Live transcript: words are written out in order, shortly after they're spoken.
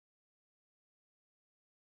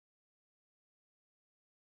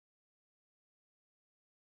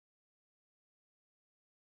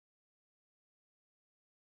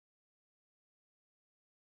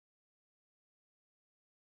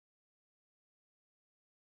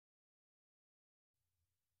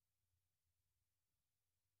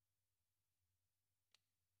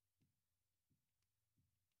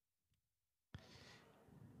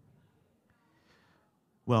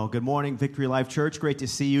Well, good morning, Victory Life Church. Great to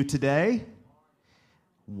see you today.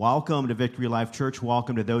 Welcome to Victory Life Church.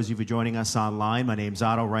 Welcome to those of you joining us online. My name's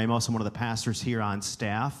Otto Ramos. I'm one of the pastors here on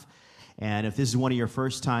staff. And if this is one of your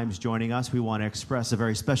first times joining us, we want to express a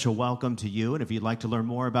very special welcome to you. And if you'd like to learn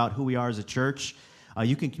more about who we are as a church,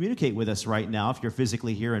 you can communicate with us right now. If you're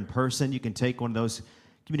physically here in person, you can take one of those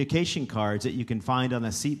communication cards that you can find on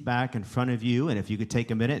the seat back in front of you. And if you could take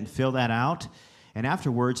a minute and fill that out. And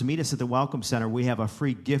afterwards, meet us at the Welcome Center. We have a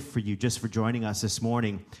free gift for you just for joining us this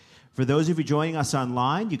morning. For those of you joining us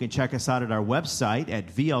online, you can check us out at our website at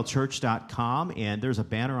vlchurch.com. And there's a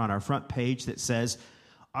banner on our front page that says,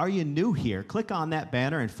 "Are you new here?" Click on that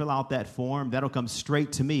banner and fill out that form. That'll come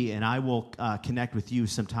straight to me, and I will connect with you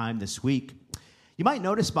sometime this week. You might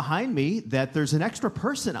notice behind me that there's an extra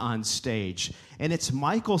person on stage, and it's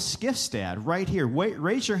Michael Skifstad right here.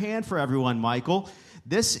 Raise your hand for everyone, Michael.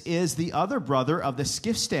 This is the other brother of the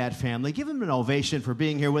Skifstad family. Give him an ovation for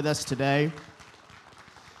being here with us today.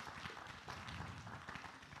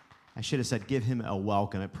 I should have said give him a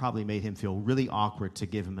welcome. It probably made him feel really awkward to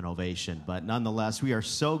give him an ovation. But nonetheless, we are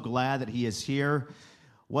so glad that he is here.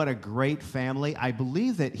 What a great family. I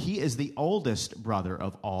believe that he is the oldest brother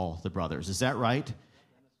of all the brothers. Is that right?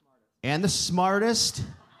 And the smartest.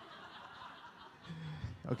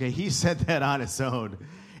 Okay, he said that on his own.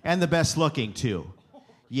 And the best looking, too.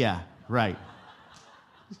 Yeah, right.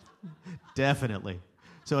 Definitely.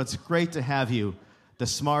 So it's great to have you, the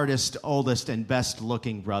smartest, oldest, and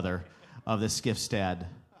best-looking brother of the Skifstad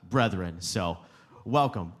brethren. So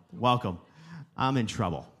welcome. I'm in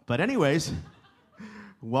trouble. But anyways,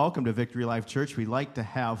 welcome to Victory Life Church. We like to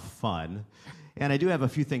have fun. And I do have a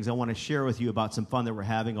few things I want to share with you about some fun that we're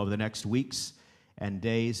having over the next weeks and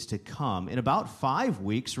days to come. In about 5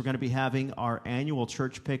 weeks, we're going to be having our annual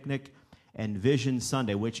church picnic and Vision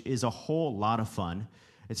Sunday, which is a whole lot of fun.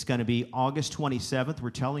 It's going to be August 27th. We're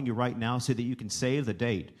telling you right now so that you can save the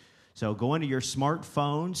date. So go into your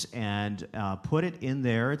smartphones and put it in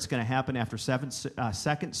there. It's going to happen after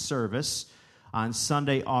second service on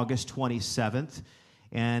Sunday, August 27th.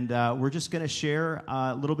 And we're just going to share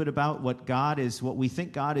a little bit about what we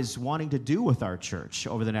think God is wanting to do with our church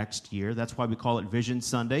over the next year. That's why we call it Vision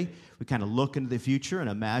Sunday. We kind of look into the future and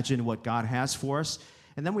imagine what God has for us.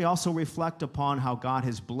 And then we also reflect upon how God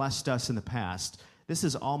has blessed us in the past. This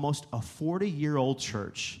is almost a 40-year-old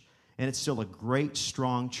church, and it's still a great,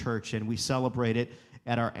 strong church, and we celebrate it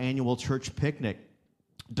at our annual church picnic.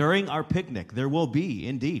 During our picnic, there will be,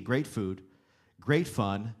 indeed, great food, great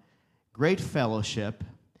fun, great fellowship,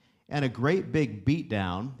 and a great big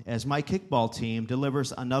beatdown as my kickball team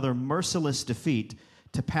delivers another merciless defeat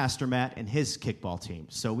to Pastor Matt and his kickball team.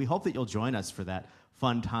 So we hope that you'll join us for that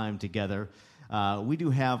fun time together. We do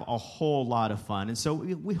have a whole lot of fun, and so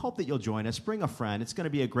we hope that you'll join us. Bring a friend. It's going to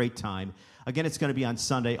be a great time. Again, it's going to be on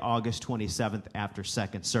Sunday, August 27th after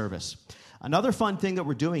second service. Another fun thing that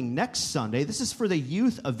we're doing next Sunday, this is for the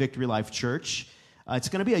youth of Victory Life Church. It's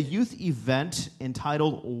going to be a youth event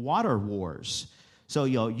entitled Water Wars. So,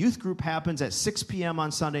 youth group happens at 6 p.m.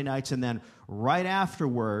 on Sunday nights, and then right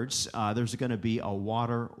afterwards, there's going to be a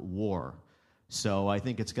water war. So I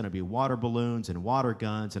think it's going to be water balloons and water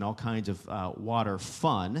guns and all kinds of water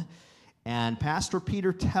fun. And Pastor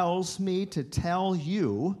Peter tells me to tell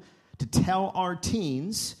our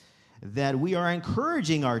teens that we are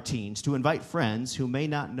encouraging our teens to invite friends who may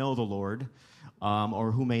not know the Lord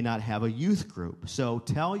or who may not have a youth group. So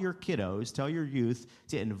tell your kiddos, tell your youth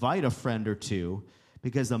to invite a friend or two,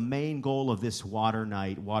 because the main goal of this water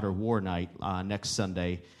war night next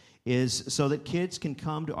Sunday is so that kids can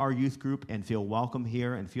come to our youth group and feel welcome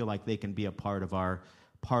here and feel like they can be a part of our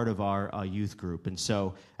youth group. And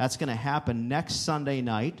so that's going to happen next Sunday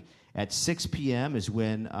night at 6 p.m. is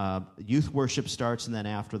when youth worship starts, and then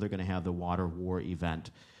after they're going to have the water war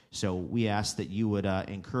event. So we ask that you would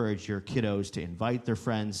encourage your kiddos to invite their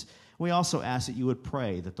friends. We also ask that you would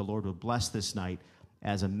pray that the Lord would bless this night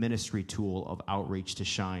as a ministry tool of outreach to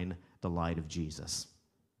shine the light of Jesus.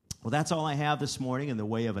 Well, that's all I have this morning in the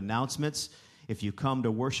way of announcements. If you come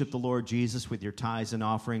to worship the Lord Jesus with your tithes and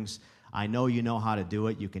offerings, I know you know how to do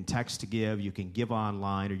it. You can text to give, you can give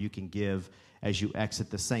online, or you can give as you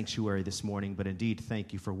exit the sanctuary this morning. But indeed,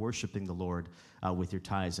 thank you for worshiping the Lord with your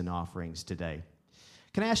tithes and offerings today.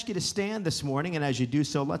 Can I ask you to stand this morning? And as you do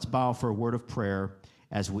so, let's bow for a word of prayer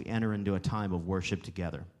as we enter into a time of worship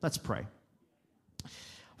together. Let's pray.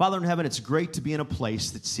 Father in heaven, it's great to be in a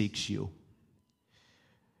place that seeks you.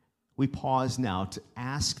 We pause now to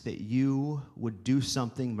ask that you would do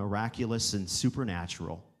something miraculous and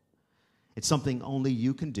supernatural. It's something only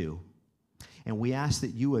you can do. And we ask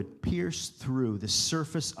that you would pierce through the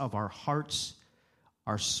surface of our hearts,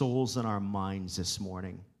 our souls and our minds this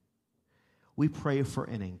morning. We pray for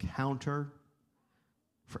an encounter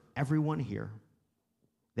for everyone here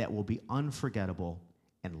that will be unforgettable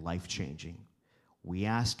and life-changing. We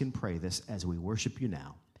ask and pray this as we worship you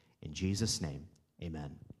now. In Jesus' name,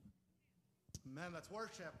 amen. Amen. Let's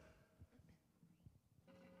worship.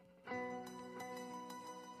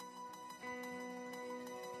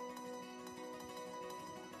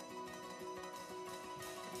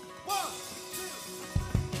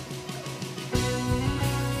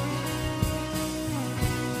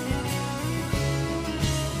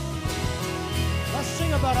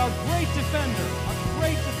 About our great defender,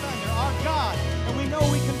 our God. And we know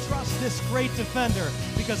we can trust this great defender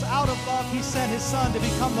because out of love he sent his son to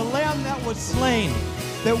become the lamb that was slain,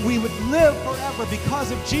 that we would live forever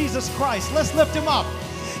because of Jesus Christ. Let's lift him up.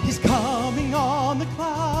 He's coming on the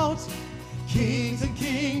clouds. Kings and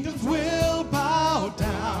kingdoms will bow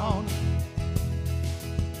down.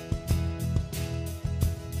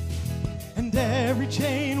 And every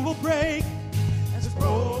chain will break as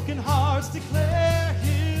broken hearts declare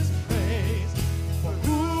his praise. For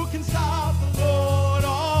who can stop the Lord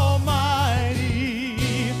Almighty?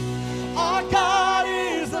 Our God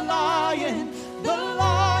is the Lion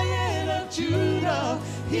of Judah.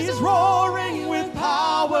 He's roaring with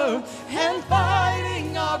power and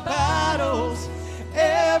fighting our battles.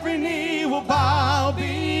 Every knee will bow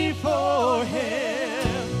before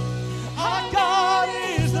him. Our God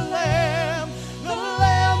is the Lamb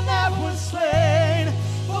that was slain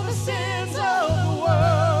for the sins of the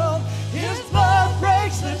world. His blood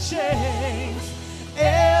breaks the chains.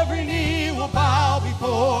 Every knee will bow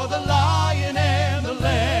before the Lion and the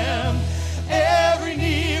Lamb. Every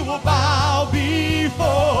knee will bow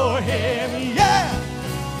before him. Yeah!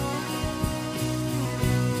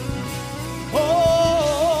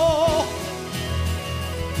 Oh!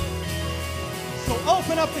 So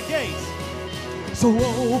open up the gates. So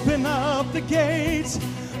open up the gates.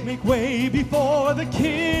 Make way before the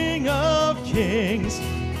King of Kings.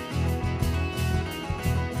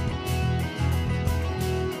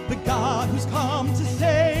 The God who's come to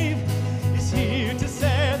save is here to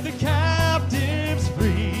set the captives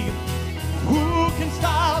free. Who can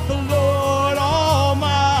stop the Lord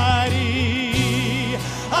Almighty?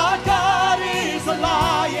 Our God is the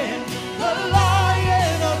Lion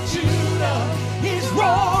of Judah. He's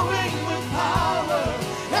roaring with power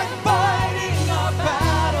and fighting our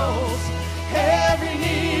battles. Every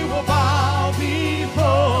knee will bow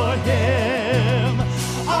before him.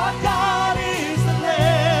 Our God is the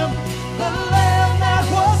Lamb that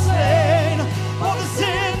was slain for the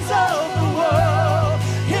sins of the world.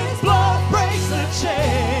 His blood breaks the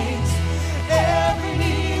chains. Every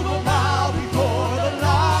knee will bow before the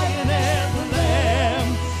Lion and the Lamb.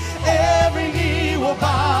 Every knee will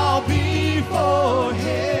bow before him.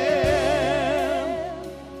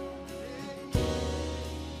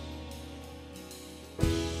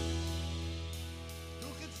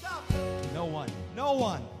 No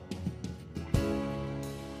one.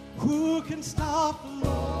 Who can stop the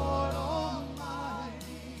Lord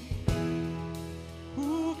Almighty?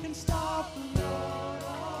 Who can stop the Lord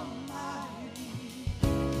Almighty?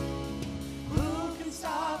 Who can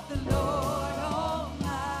stop the Lord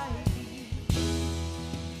Almighty?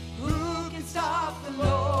 Who can stop the Lord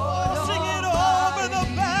Almighty? Sing it over the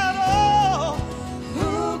battle.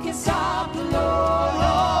 Who can stop the Lord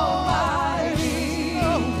Almighty?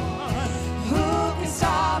 Who can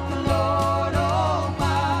stop the Lord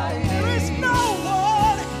Almighty? There is no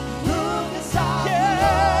one who can stop the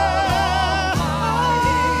Lord Almighty.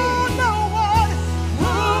 Oh, no one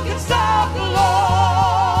who can stop the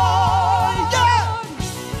Lord. Yeah!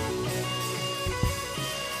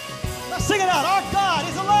 Now sing it out. Our God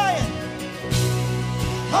is a lion.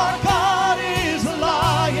 Our God is a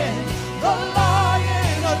lion, the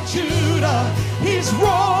Lion of Judah. He's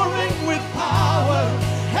roaring with power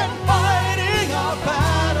and fighting our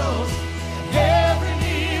battles. Every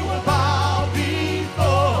knee will bow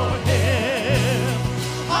before him.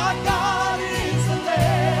 Our God is the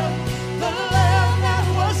Lamb that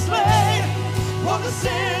was slain for the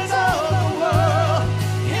sins of the world.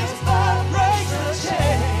 His blood breaks the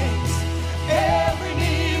chains. Every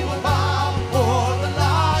knee will bow before the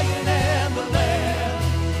Lion and the Lamb.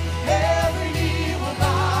 Every knee will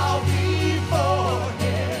bow before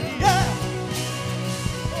him.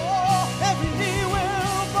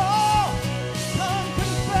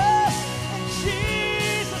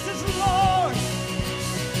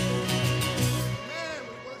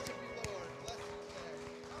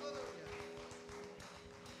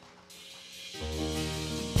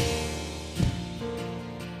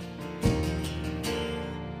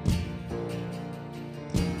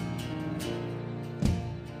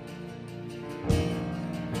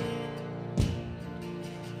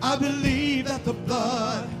 I believe that the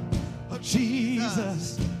blood of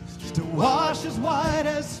Jesus still washes white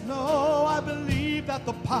as snow. I believe that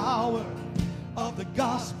the power of the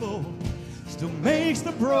gospel still makes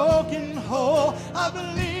the broken whole. I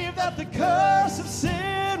believe that the curse of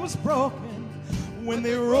sin was broken when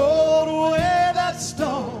they rolled away that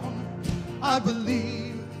stone. I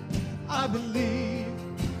believe, I believe,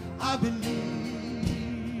 I believe.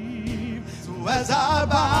 So as I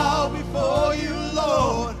bow before you,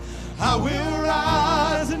 Lord, I will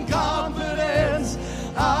rise in confidence.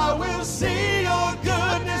 I will see your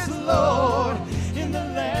goodness, Lord, in the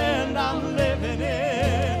land I'm living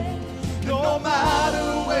in. No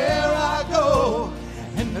matter where I go,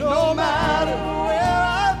 and no matter where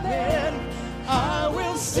I've been, I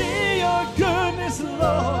will see your goodness,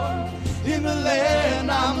 Lord, in the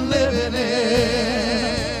land I'm living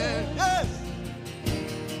in. Yes.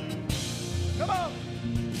 Come on.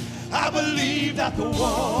 I believe that the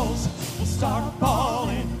walls will start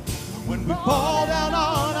falling when we fall down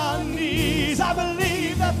on our knees. I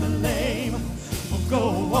believe that the lame will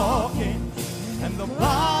go walking and the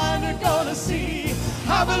blind are gonna see.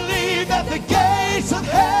 I believe that the gates of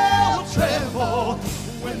hell will tremble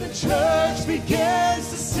when the church begins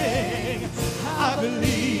to sing. I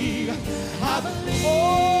believe, I believe,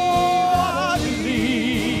 oh, I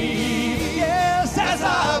believe. Yes, as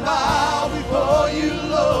I bow before you,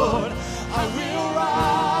 Lord, I will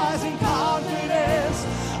rise in confidence.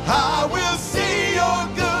 I will see your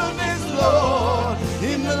goodness, Lord,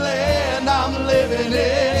 in the land I'm living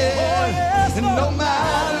in. And no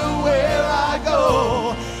matter where I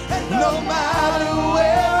go, and no matter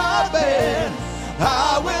where I've been,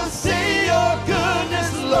 I will see your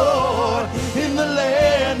goodness, Lord, in the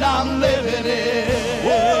land I'm living in.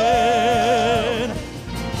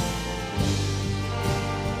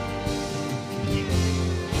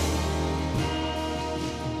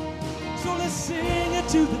 So let's sing it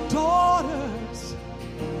to the daughters,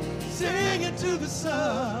 sing it to the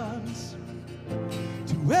sons,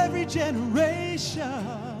 to every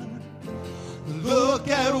generation. Look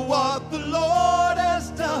at what the Lord has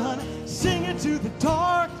done. Sing it to the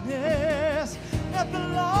darkness, that the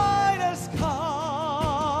light has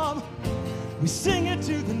come. We sing it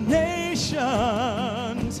to the nations.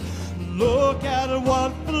 Look at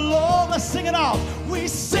what the Lord, let's sing it out. We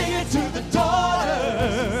sing it to the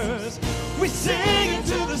daughters. We sing it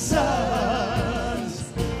to the sons,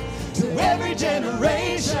 to every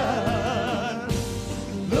generation.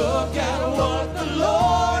 Look at what the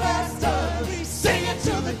Lord has done. We sing it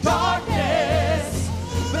to the darkness,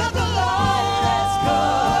 that the light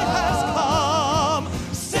has come.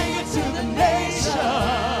 Sing it to the nations.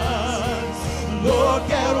 Look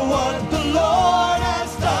at what the Lord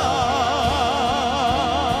has done.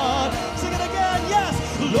 Sing it again, yes.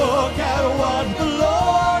 Look at what the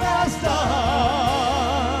Lord has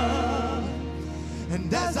done.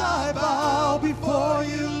 And as I bow before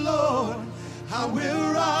you, Lord, I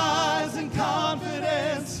will rise in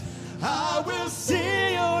confidence. I will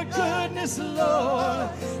see your goodness, Lord,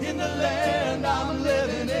 in the land I'm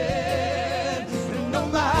living in. And no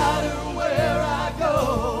matter where I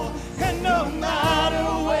go, and no matter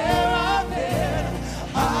where I've been,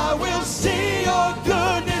 I will see your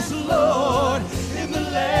goodness, Lord, in the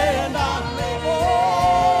land I'm living in.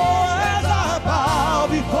 Oh, as I bow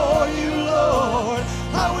before you, Lord,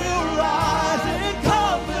 I will rise in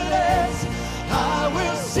confidence. I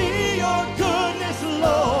will see your goodness,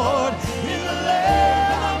 Lord, in the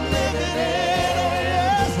land I'm living in. Oh,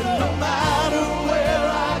 yes, no matter where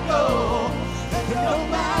I go, no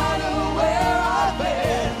matter where I've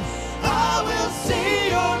been, I will see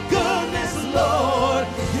your goodness, Lord,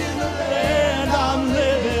 in the land I'm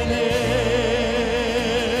living in.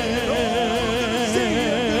 See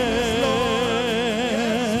your goodness,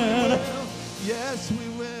 Lord. Yes, we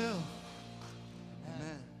will.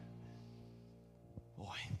 Amen.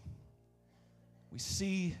 Boy, we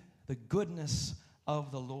see the goodness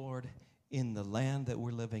of the Lord in the land that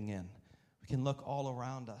we're living in. We can look all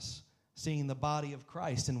around us, seeing the body of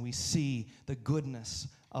Christ, and we see the goodness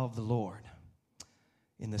of the Lord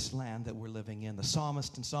in this land that we're living in. The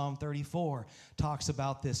psalmist in Psalm 34 talks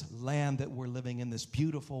about this land that we're living in, this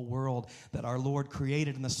beautiful world that our Lord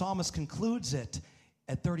created. And the psalmist concludes it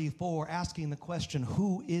at 34, asking the question,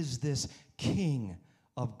 who is this King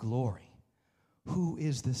of glory? Who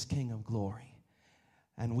is this King of glory?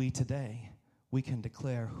 And we today, we can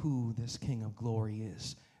declare who this King of glory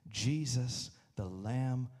is. Jesus, the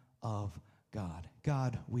Lamb of God.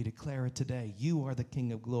 God, we declare it today. You are the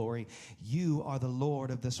King of glory. You are the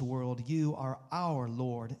Lord of this world. You are our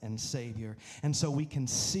Lord and Savior. And so we can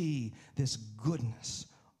see this goodness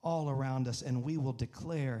all around us, and we will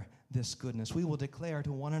declare this goodness. We will declare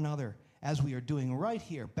to one another, as we are doing right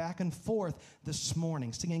here, back and forth this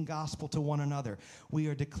morning, singing gospel to one another. We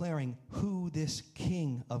are declaring who this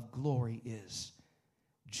King of glory is.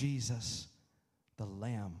 Jesus, the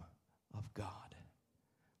Lamb of God.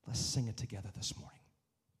 Let's sing it together this morning.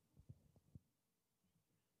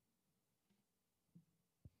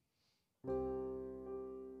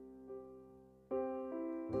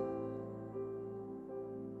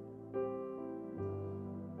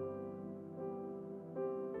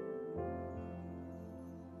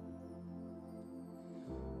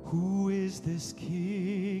 Who is this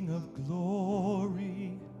King of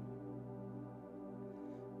glory?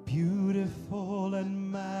 Beautiful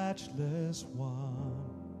and matchless one.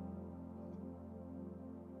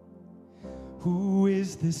 Who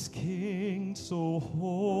is this King so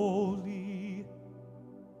holy?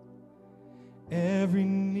 Every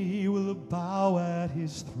knee will bow at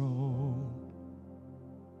his throne.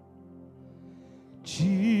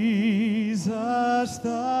 Jesus, the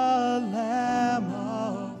Lamb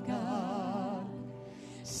of God,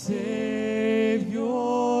 Savior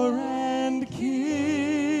and King.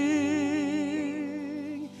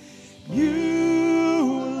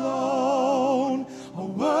 You alone are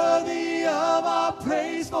worthy of our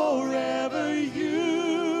praise forever.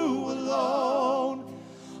 You alone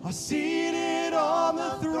are seated on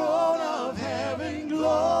the throne of heaven.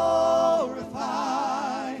 Glorify,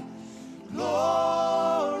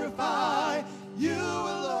 glorify you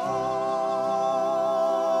alone.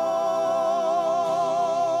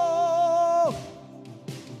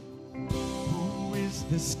 Who is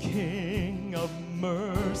this King of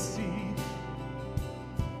mercy?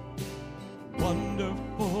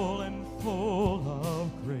 Wonderful and full of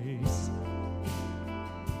grace.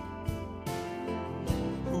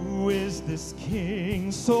 Who is this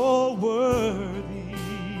King so worthy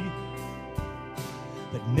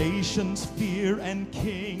that nations fear and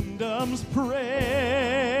kingdoms praise?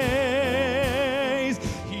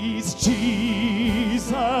 He's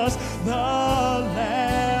Jesus, the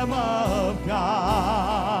Lamb of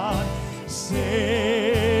God,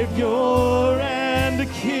 Savior and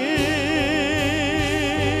King.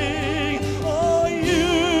 Oh,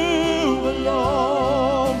 you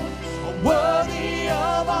alone are worthy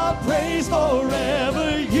of our praise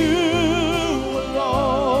forever. You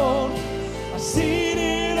alone are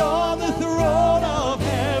seated on the throne of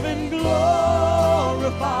heaven.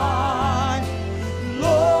 Glorify,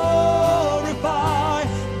 glorify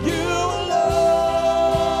you alone.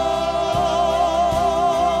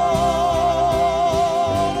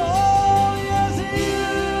 Oh, yes, you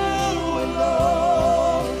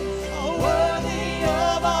alone are worthy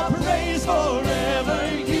of our praise forever.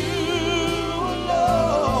 You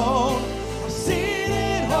alone are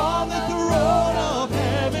seated on the throne of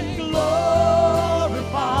heaven.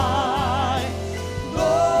 Glorify,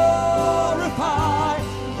 glorify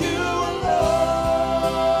you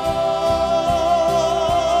alone.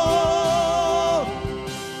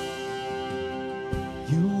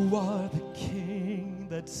 You are the King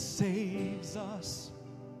that saves us,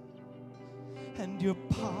 and you're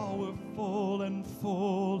powerful and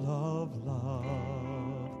full of love.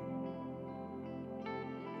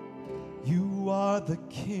 You are the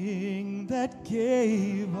King that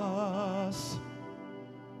gave us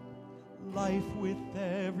life with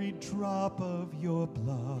every drop of your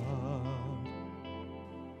blood.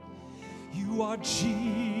 You are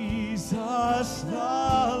Jesus, the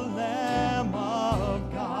Lamb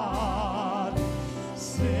of God,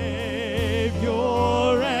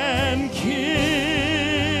 Savior and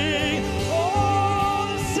King. Oh,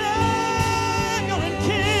 the Savior and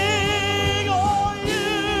King. Oh,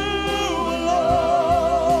 you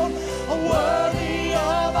alone are worthy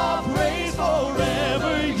of our praise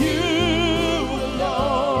forever. You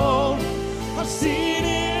alone are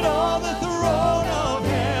seated on the throne of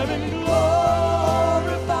heaven.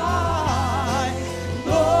 Glorify,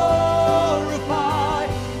 glorify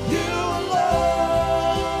you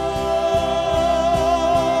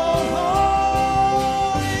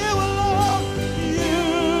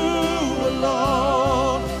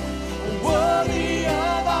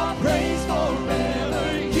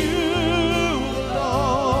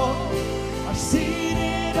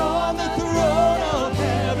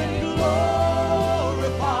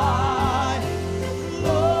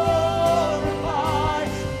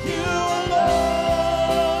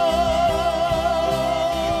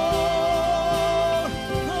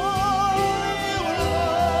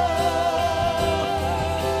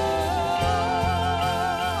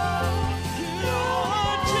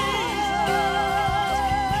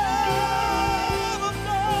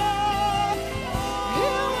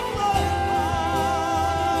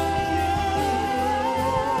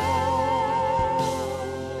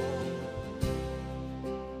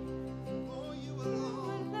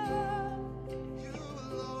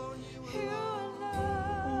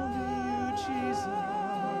Jesus.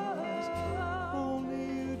 Only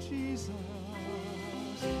you, Jesus.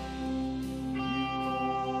 You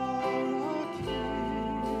are our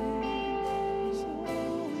King. So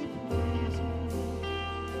we praise you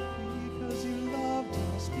because you loved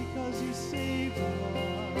us, because you saved us.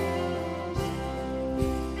 We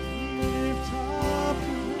lift up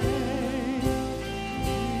your name.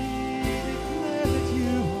 We declare that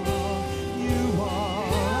you are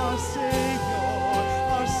our Savior,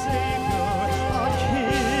 our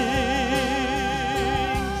King.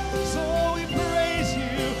 So we praise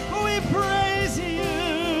you, we praise you.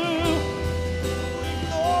 We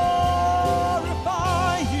glorify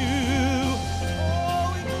you. Oh,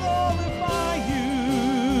 we glorify you.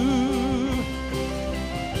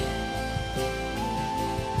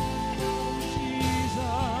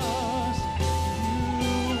 Jesus,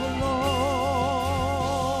 you alone.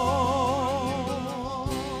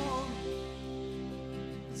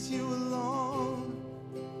 It's you alone.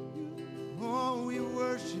 Oh, we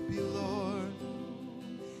worship you, Lord.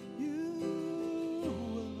 You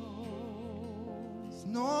alone. There's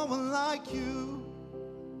no one like you.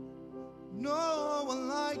 No one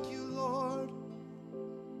like you, Lord.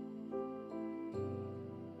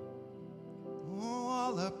 Oh,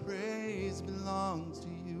 all our praise belongs to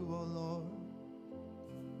you, oh Lord.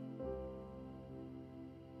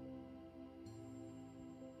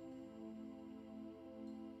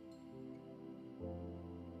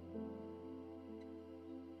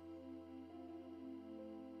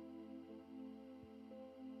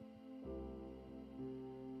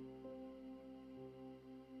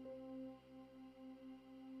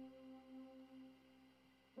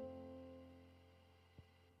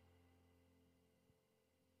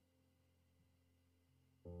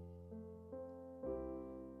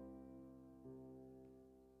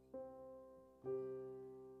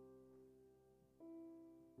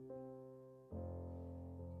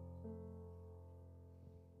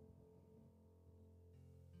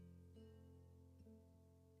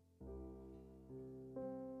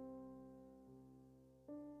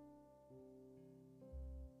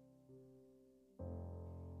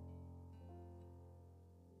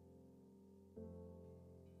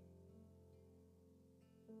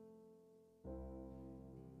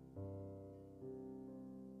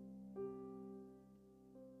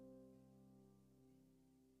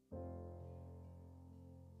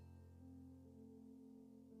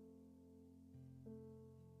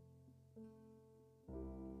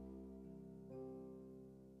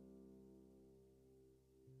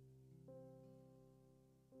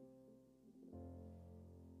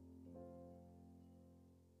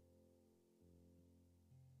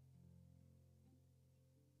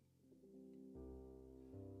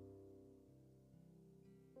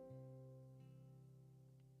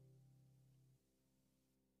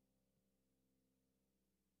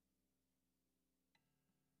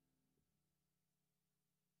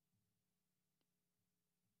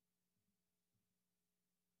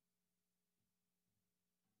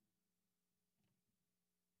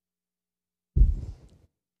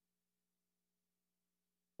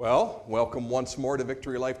 Well, welcome once more to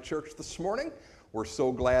Victory Life Church this morning. We're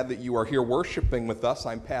so glad that you are here worshiping with us.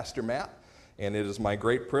 I'm Pastor Matt, and it is my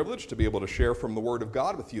great privilege to be able to share from the Word of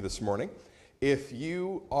God with you this morning. If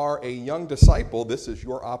you are a young disciple, this is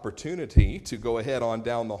your opportunity to go ahead on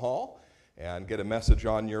down the hall and get a message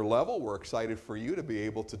on your level. We're excited for you to be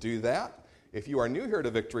able to do that. If you are new here to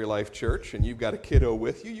Victory Life Church and you've got a kiddo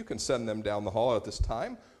with you, you can send them down the hall at this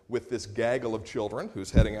time with this gaggle of children who's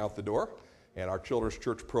heading out the door. And our Children's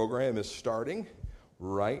Church program is starting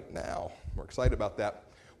right now. We're excited about that.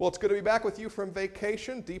 Well, it's good to be back with you from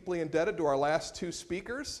vacation, deeply indebted to our last two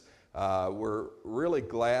speakers. We're really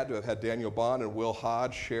glad to have had Daniel Bond and Will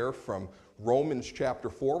Hodge share from Romans chapter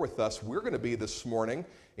 4 with us. We're going to be this morning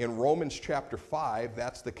in Romans chapter 5.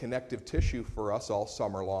 That's the connective tissue for us all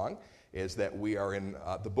summer long, is that we are in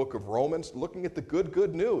the book of Romans looking at the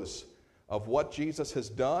good news of what Jesus has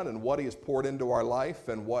done and what he has poured into our life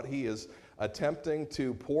and what he is attempting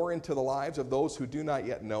to pour into the lives of those who do not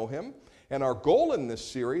yet know him. And our goal in this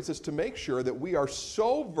series is to make sure that we are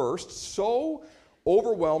so versed, so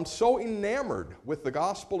overwhelmed, so enamored with the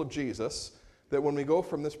gospel of Jesus that when we go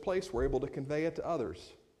from this place, we're able to convey it to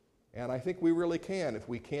others. And I think we really can if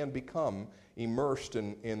we can become immersed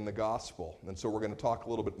in the gospel. And so we're going to talk a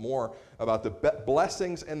little bit more about the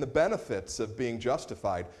blessings and the benefits of being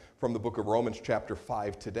justified from the book of Romans chapter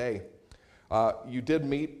 5 today. You did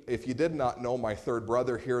meet, if you did not know, my third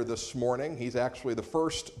brother here this morning. He's actually the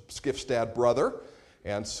first Skiffstad brother.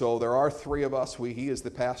 And so there are three of us. He is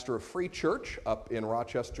the pastor of Free Church up in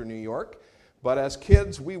Rochester, New York. But as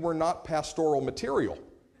kids, we were not pastoral material.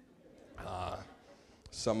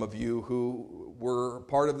 Some of you who were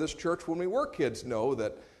part of this church when we were kids know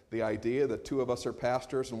that the idea that two of us are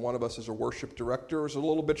pastors and one of us is a worship director is a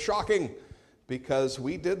little bit shocking, because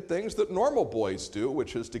we did things that normal boys do,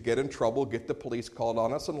 which is to get in trouble, get the police called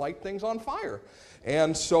on us, and light things on fire.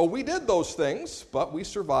 And so we did those things, but we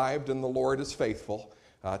survived, and the Lord is faithful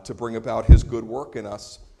to bring about His good work in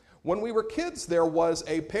us. When we were kids, there was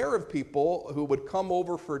a pair of people who would come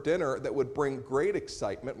over for dinner that would bring great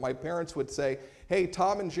excitement. My parents would say, hey,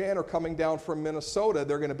 Tom and Jan are coming down from Minnesota.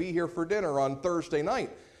 They're going to be here for dinner on Thursday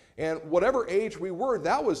night. And whatever age we were,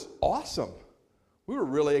 that was awesome. We were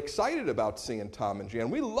really excited about seeing Tom and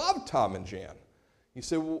Jan. We loved Tom and Jan. You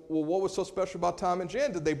say, well, what was so special about Tom and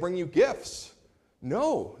Jan? Did they bring you gifts?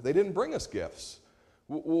 No, they didn't bring us gifts.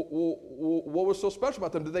 What was so special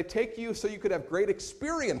about them? Did they take you so you could have great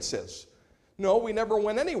experiences? No, we never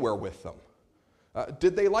went anywhere with them.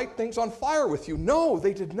 Did they light things on fire with you? No,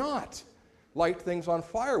 they did not light things on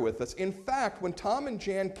fire with us. In fact, when Tom and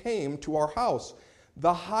Jan came to our house,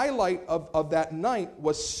 the highlight of that night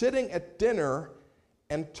was sitting at dinner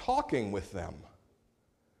and talking with them.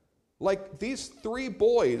 Like, these three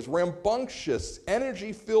boys, rambunctious,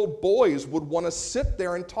 energy-filled boys, would want to sit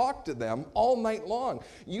there and talk to them all night long.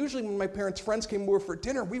 Usually when my parents' friends came over for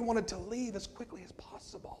dinner, we wanted to leave as quickly as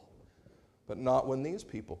possible. But not when these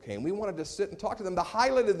people came. We wanted to sit and talk to them. The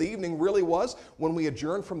highlight of the evening really was when we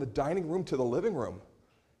adjourned from the dining room to the living room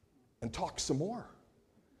and talked some more.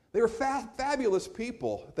 They were fabulous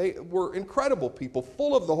people. They were incredible people,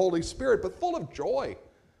 full of the Holy Spirit, but full of joy.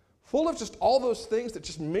 Full of just all those things that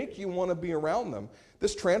just make you want to be around them.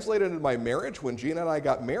 This translated into my marriage. When Gina and I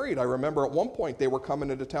got married, I remember at one point they were coming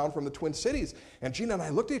into town from the Twin Cities, and Gina and I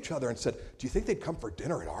looked at each other and said, do you think they'd come for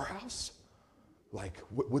dinner at our house? Like,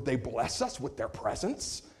 would they bless us with their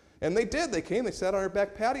presence? And they did. They came, they sat on our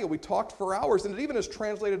back patio, we talked for hours, and it even has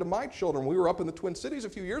translated to my children. We were up in the Twin Cities a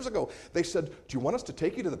few years ago. They said, do you want us to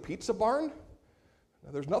take you to the pizza barn?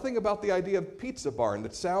 Now, there's nothing about the idea of pizza barn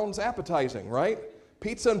that sounds appetizing, right?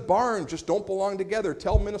 Pizza and barn just don't belong together.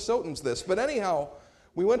 Tell Minnesotans this. But anyhow,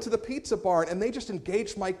 we went to the pizza barn, and they just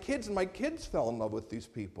engaged my kids, and my kids fell in love with these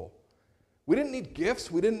people. We didn't need gifts.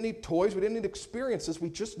 We didn't need toys. We didn't need experiences. We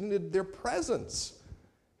just needed their presence.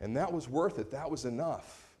 And that was worth it. That was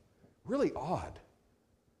enough. Really odd,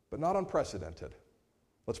 but not unprecedented.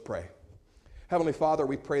 Let's pray. Heavenly Father,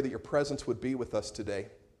 we pray that your presence would be with us today.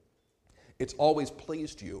 It's always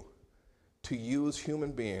pleased you to use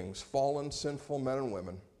human beings, fallen, sinful men and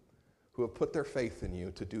women, who have put their faith in you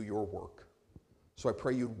to do your work. So I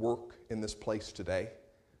pray you'd work in this place today,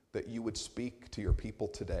 that you would speak to your people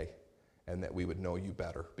today, and that we would know you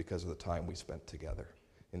better because of the time we spent together.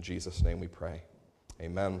 In Jesus' name we pray.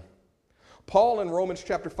 Amen. Paul in Romans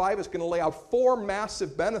chapter 5 is going to lay out 4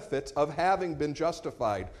 massive benefits of having been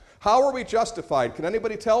justified. How are we justified? Can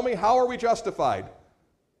anybody tell me, how are we justified?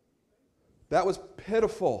 That was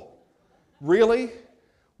pitiful. Really?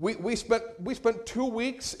 We spent 2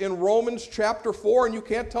 weeks in Romans chapter 4, and you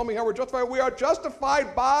can't tell me how we're justified. We are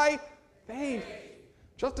justified by faith.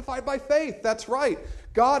 Justified by faith, that's right.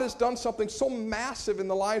 God has done something so massive in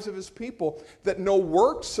the lives of his people that no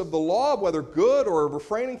works of the law, whether good or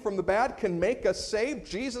refraining from the bad, can make us saved.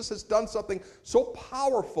 Jesus has done something so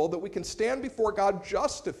powerful that we can stand before God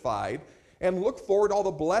justified and look forward to all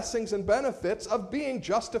the blessings and benefits of being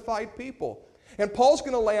justified people. And Paul's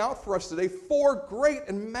going to lay out for us today 4 great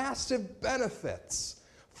and massive benefits,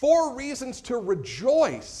 4 reasons to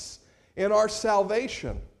rejoice in our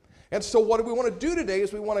salvation. And so what we want to do today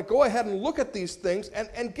is we want to go ahead and look at these things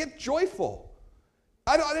and get joyful.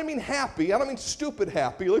 I don't mean happy. I don't mean stupid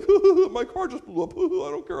happy. Like, my car just blew up.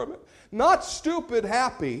 I don't care. Not stupid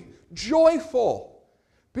happy, joyful.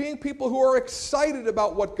 Being people who are excited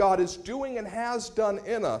about what God is doing and has done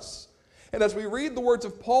in us. And as we read the words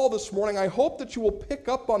of Paul this morning, I hope that you will pick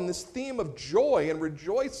up on this theme of joy and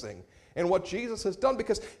rejoicing in what Jesus has done,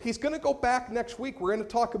 because he's going to go back next week. We're going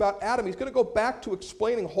to talk about Adam. He's going to go back to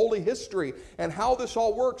explaining holy history and how this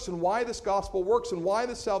all works and why this gospel works and why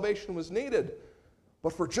this salvation was needed.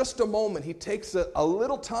 But for just a moment, he takes a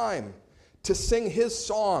little time to sing his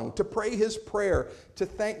song, to pray his prayer, to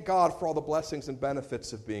thank God for all the blessings and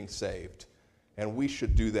benefits of being saved. And we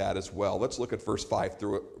should do that as well. Let's look at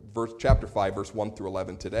chapter 5, verse 1 through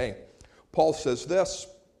 11 today. Paul says this,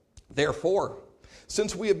 therefore,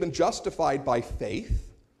 since we have been justified by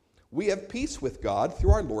faith, we have peace with God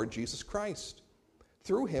through our Lord Jesus Christ.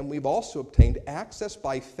 Through him we've also obtained access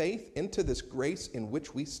by faith into this grace in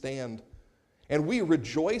which we stand. And we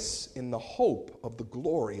rejoice in the hope of the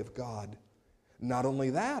glory of God. Not only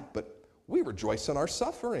that, but we rejoice in our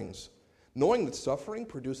sufferings, knowing that suffering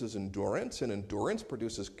produces endurance, and endurance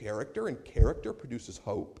produces character, and character produces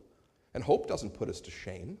hope. And hope doesn't put us to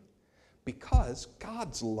shame, because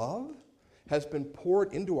God's love has been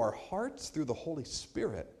poured into our hearts through the Holy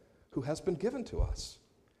Spirit who has been given to us.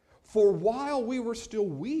 For while we were still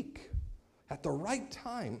weak, at the right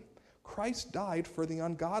time, Christ died for the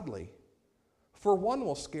ungodly. For one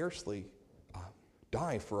will scarcely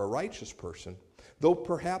die for a righteous person, though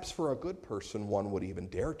perhaps for a good person one would even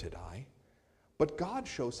dare to die. But God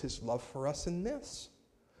shows his love for us in this,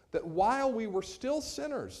 that while we were still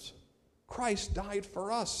sinners, Christ died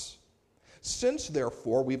for us. Since,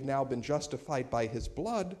 therefore, we've now been justified by his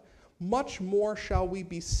blood, much more shall we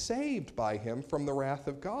be saved by him from the wrath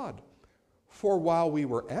of God. For while we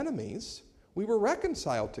were enemies, we were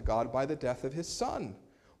reconciled to God by the death of his Son.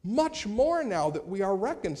 Much more now that we are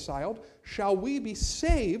reconciled, shall we be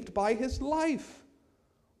saved by his life.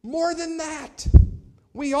 More than that,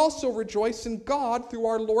 we also rejoice in God through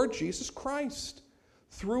our Lord Jesus Christ,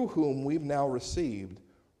 through whom we've now received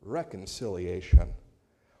reconciliation.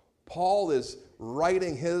 Paul is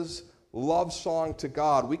writing his love song to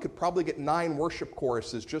God. We could probably get 9 worship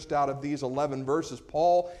choruses just out of these 11 verses.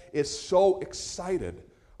 Paul is so excited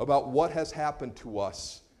about what has happened to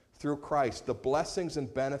us through Christ, the blessings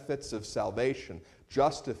and benefits of salvation,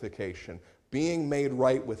 justification, being made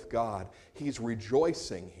right with God. He's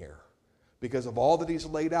rejoicing here because of all that he's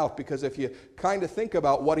laid out. Because if you kind of think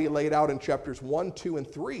about what he laid out in chapters 1, 2, and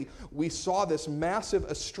 3, we saw this massive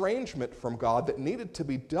estrangement from God that needed to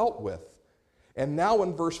be dealt with. And now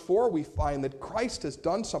in verse 4, we find that Christ has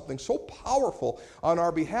done something so powerful on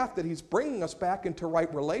our behalf that he's bringing us back into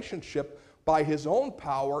right relationship by his own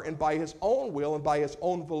power and by his own will and by his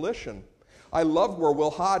own volition. I loved where Will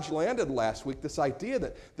Hodge landed last week, this idea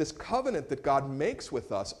that this covenant that God makes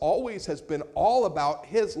with us always has been all about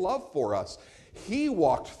his love for us. He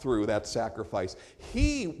walked through that sacrifice.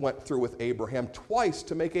 He went through with Abraham twice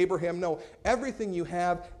to make Abraham know everything you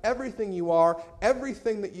have, everything you are,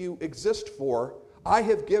 everything that you exist for, I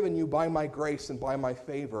have given you by my grace and by my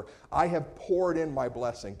favor. I have poured in my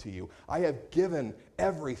blessing to you. I have given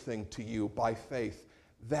everything to you by faith.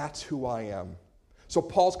 That's who I am. So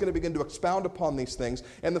Paul's going to begin to expound upon these things.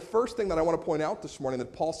 And the first thing that I want to point out this morning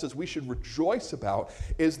that Paul says we should rejoice about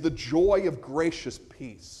is the joy of gracious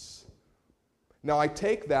peace. Now I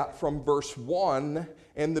take that from verse 1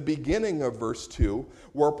 and the beginning of verse 2,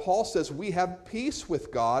 where Paul says we have peace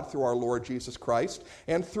with God through our Lord Jesus Christ,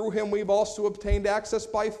 and through him we've also obtained access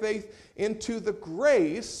by faith into the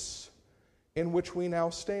grace in which we now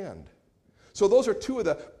stand. So those are two of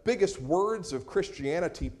the biggest words of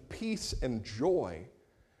Christianity, peace and joy.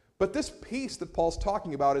 But this peace that Paul's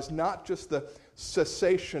talking about is not just the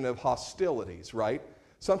cessation of hostilities, right?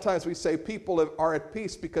 Sometimes we say people are at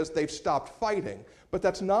peace because they've stopped fighting, but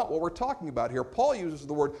that's not what we're talking about here. Paul uses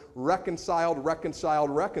the word reconciled, reconciled,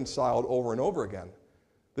 reconciled over and over again.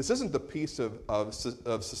 This isn't the peace of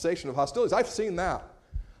cessation of hostilities. I've seen that.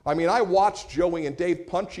 I mean, I watched Joey and Dave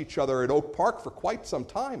punch each other at Oak Park for quite some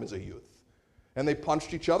time as a youth. And they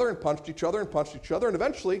punched each other and punched each other and punched each other, and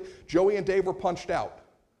eventually Joey and Dave were punched out.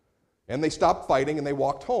 And they stopped fighting and they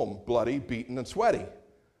walked home, bloody, beaten, and sweaty.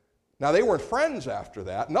 Now, they weren't friends after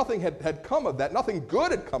that. Nothing had come of that. Nothing good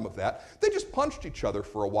had come of that. They just punched each other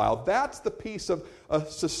for a while. That's the peace of a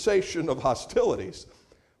cessation of hostilities.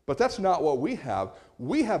 But that's not what we have.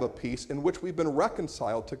 We have a peace in which we've been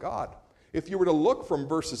reconciled to God. If you were to look from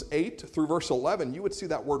verses 8 through verse 11, you would see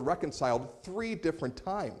that word reconciled 3 different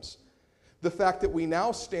times. The fact that we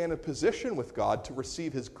now stand in position with God to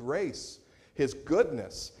receive his grace, his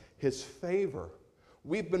goodness, his favor.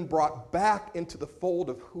 We've been brought back into the fold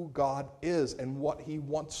of who God is and what he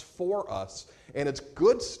wants for us. And it's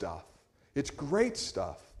good stuff. It's great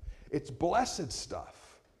stuff. It's blessed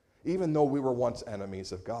stuff, even though we were once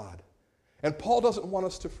enemies of God. And Paul doesn't want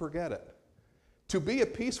us to forget it. To be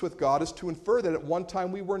at peace with God is to infer that at one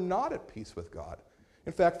time we were not at peace with God.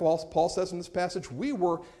 In fact, Paul says in this passage, we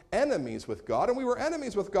were enemies with God, and we were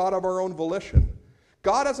enemies with God of our own volition.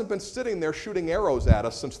 God hasn't been sitting there shooting arrows at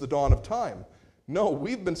us since the dawn of time. No,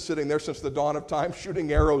 we've been sitting there since the dawn of time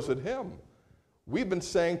shooting arrows at him. We've been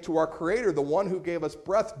saying to our Creator, the one who gave us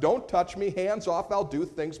breath, don't touch me, hands off, I'll do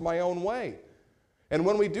things my own way. And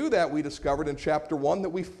when we do that, we discovered in chapter 1 that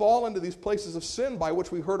we fall into these places of sin by which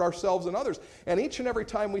we hurt ourselves and others. And each and every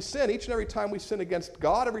time we sin against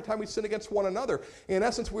God, every time we sin against one another, in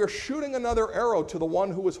essence, we are shooting another arrow to the one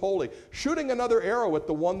who is holy, shooting another arrow at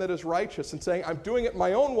the one that is righteous and saying, I'm doing it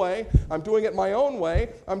my own way, I'm doing it my own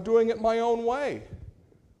way, I'm doing it my own way.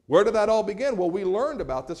 Where did that all begin? Well, we learned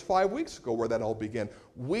about this 5 weeks ago where that all began.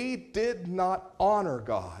 We did not honor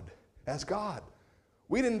God as God.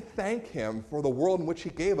 We didn't thank him for the world in which he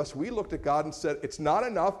gave us. We looked at God and said, it's not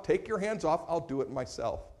enough. Take your hands off. I'll do it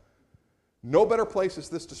myself. No better place is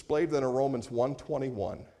this displayed than in Romans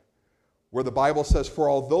 1:21, where the Bible says, for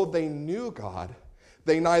although they knew God,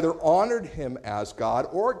 they neither honored him as God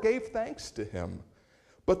or gave thanks to him,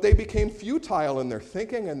 but they became futile in their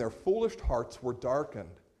thinking, and their foolish hearts were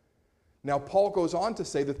darkened. Now, Paul goes on to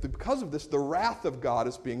say that because of this, the wrath of God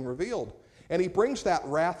is being revealed. And he brings that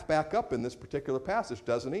wrath back up in this particular passage,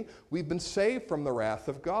 doesn't he? We've been saved from the wrath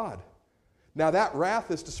of God. Now, that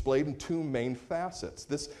wrath is displayed in two main facets.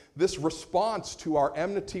 This response to our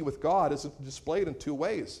enmity with God is displayed in two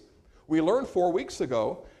ways. We learned 4 weeks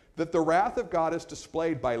ago that the wrath of God is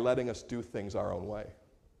displayed by letting us do things our own way.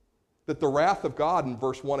 That the wrath of God, in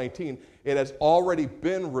verse 118, it has already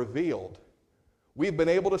been revealed. We've been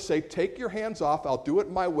able to say, take your hands off, I'll do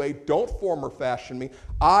it my way, don't form or fashion me,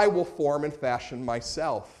 I will form and fashion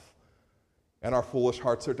myself. And our foolish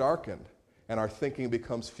hearts are darkened, and our thinking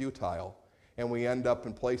becomes futile, and we end up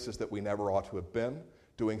in places that we never ought to have been,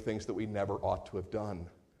 doing things that we never ought to have done,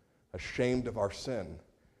 ashamed of our sin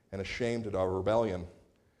and ashamed of our rebellion.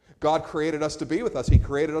 God created us to be with us. He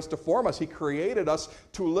created us to form us. He created us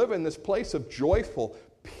to live in this place of joyful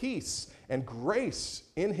peace and grace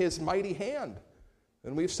in his mighty hand.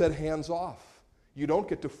 And we've said, hands off. You don't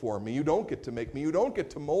get to form me. You don't get to make me. You don't get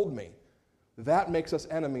to mold me. That makes us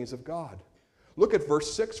enemies of God. Look at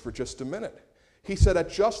verse 6 for just a minute. He said, at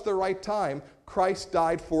just the right time, Christ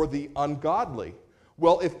died for the ungodly.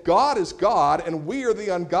 Well, if God is God and we are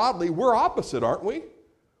the ungodly, we're opposite, aren't we?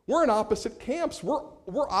 We're in opposite camps. We're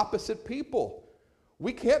opposite people.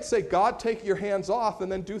 We can't say, God, take your hands off,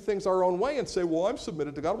 and then do things our own way and say, well, I'm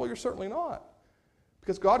submitted to God. Well, you're certainly not.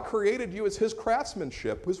 Because God created you as his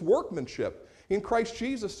craftsmanship, his workmanship in Christ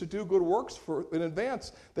Jesus to do good works in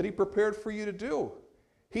advance that he prepared for you to do.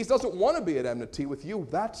 He doesn't want to be at enmity with you.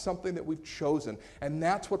 That's something that we've chosen. And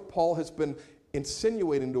that's what Paul has been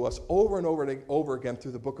insinuating to us over and over again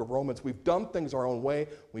through the book of Romans. We've done things our own way.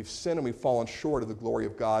 We've sinned and we've fallen short of the glory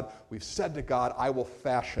of God. We've said to God, I will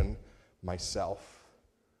fashion myself.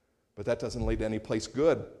 But that doesn't lead to any place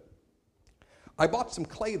good. I bought some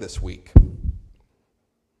clay this week.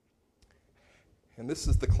 And this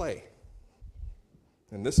is the clay.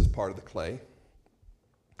 And this is part of the clay.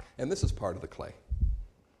 And this is part of the clay.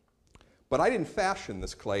 But I didn't fashion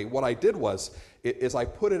this clay. What I did was I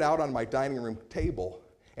put it out on my dining room table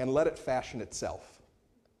and let it fashion itself.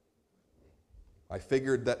 I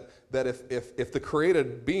figured that if the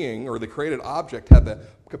created being or the created object had the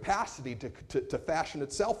capacity to fashion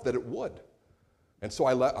itself, that it would. And so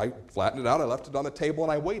I flattened it out, I left it on the table,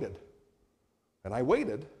 and I waited. And I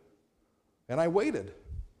waited. And I waited.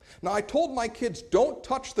 Now, I told my kids, don't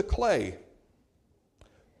touch the clay.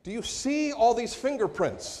 Do you see all these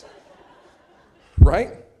fingerprints? Right?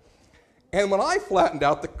 And when I flattened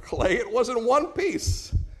out the clay, it was in one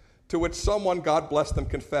piece. To which someone, God bless them,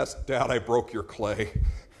 confessed, Dad, I broke your clay.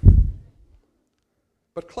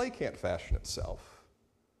 But clay can't fashion itself.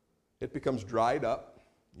 It becomes dried up,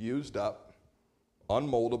 used up,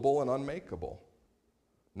 unmoldable, and unmakeable.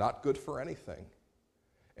 Not good for anything.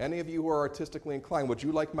 Any of you who are artistically inclined, would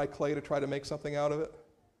you like my clay to try to make something out of it?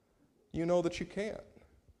 You know that you can't.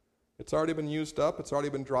 It's already been used up, it's already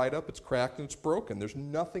been dried up, it's cracked, and it's broken. There's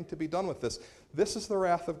nothing to be done with this. This is the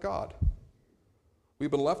wrath of God. We've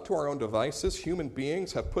been left to our own devices. Human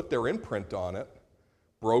beings have put their imprint on it,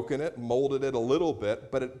 broken it, molded it a little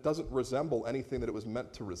bit, but it doesn't resemble anything that it was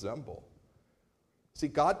meant to resemble. See,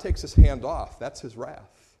 God takes his hand off. That's his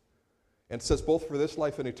wrath. And says, both for this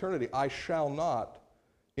life and eternity, I shall not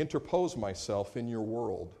interpose myself in your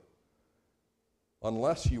world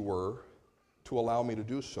unless you were to allow me to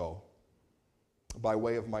do so by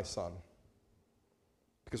way of my Son.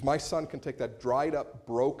 Because my Son can take that dried up,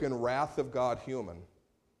 broken wrath of God human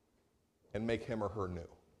and make him or her new.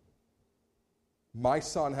 My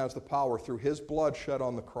Son has the power through his blood shed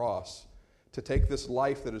on the cross to take this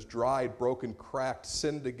life that is dried, broken, cracked,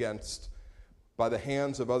 sinned against by the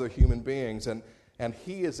hands of other human beings, and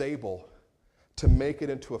he is able to make it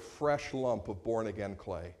into a fresh lump of born-again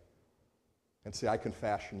clay and say, I can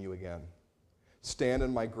fashion you again. Stand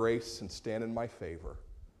in my grace and stand in my favor.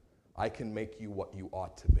 I can make you what you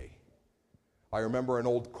ought to be. I remember an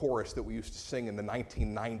old chorus that we used to sing in the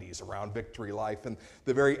 1990s around Victory Life, and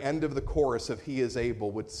the very end of the chorus of He is Able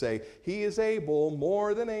would say, He is able,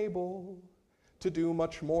 more than able, to do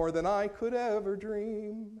much more than I could ever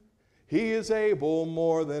dream. He is able,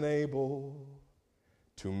 more than able,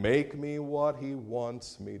 to make me what He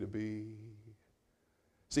wants me to be.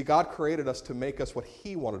 See, God created us to make us what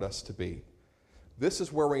He wanted us to be. This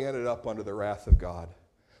is where we ended up under the wrath of God.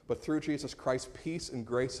 But through Jesus Christ, peace and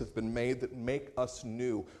grace have been made that make us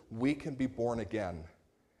new. We can be born again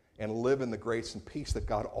and live in the grace and peace that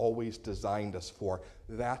God always designed us for.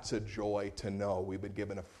 That's a joy to know we've been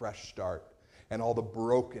given a fresh start. And all the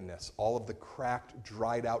brokenness, all of the cracked,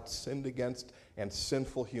 dried out, sinned against, and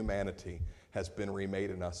sinful humanity has been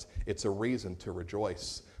remade in us. It's a reason to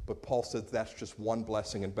rejoice. But Paul says that's just one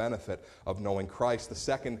blessing and benefit of knowing Christ. The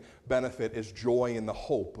second benefit is joy in the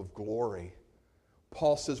hope of glory.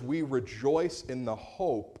 Paul says we rejoice in the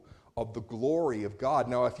hope of the glory of God.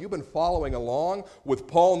 Now, if you've been following along with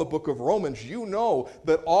Paul in the book of Romans, you know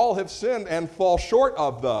that all have sinned and fall short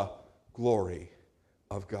of the glory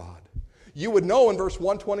of God. You would know in verse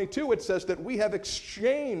 122 it says that we have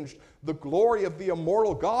exchanged the glory of the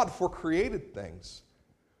immortal God for created things.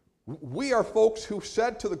 We are folks who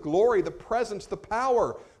said to the glory, the presence, the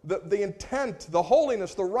power, the intent, the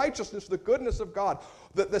holiness, the righteousness, the goodness of God,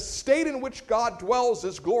 the state in which God dwells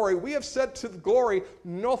is glory. We have said to the glory,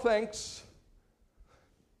 no thanks.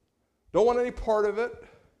 Don't want any part of it.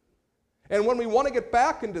 And when we want to get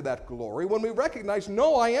back into that glory, when we recognize,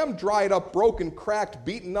 no, I am dried up, broken, cracked,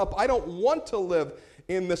 beaten up, I don't want to live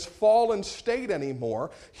in this fallen state anymore,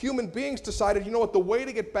 human beings decided, you know what, the way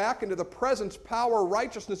to get back into the presence, power,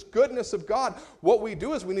 righteousness, goodness of God, what we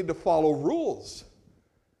do is we need to follow rules.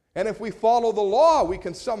 And if we follow the law, we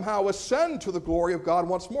can somehow ascend to the glory of God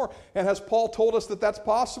once more. And has Paul told us that that's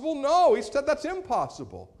possible? No, he said that's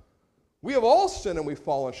impossible. We have all sinned and we've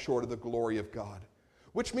fallen short of the glory of God.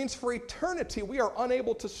 Which means for eternity we are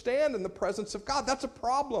unable to stand in the presence of God. That's a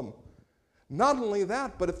problem. Not only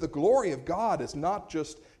that, but if the glory of God is not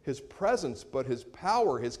just His presence, but His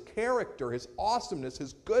power, His character, His awesomeness,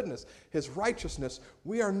 His goodness, His righteousness,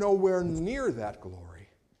 we are nowhere near that glory.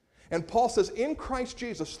 And Paul says, in Christ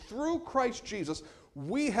Jesus, through Christ Jesus,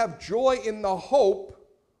 we have joy in the hope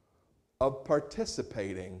of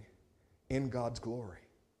participating in God's glory.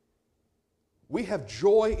 We have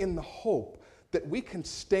joy in the hope that we can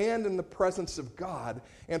stand in the presence of God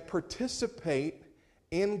and participate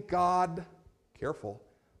in God, careful,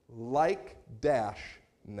 like-ness.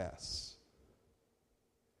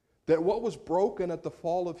 That what was broken at the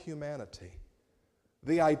fall of humanity,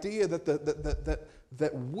 the idea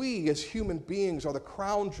that we as human beings are the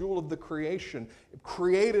crown jewel of the creation,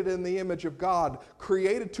 created in the image of God,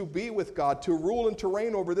 created to be with God, to rule and to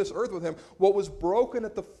reign over this earth with Him, what was broken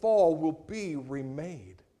at the fall will be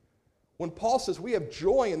remade. When Paul says we have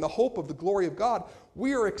joy in the hope of the glory of God,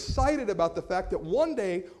 we are excited about the fact that one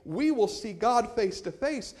day we will see God face to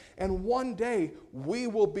face, and one day we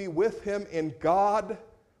will be with Him in God-like-ness.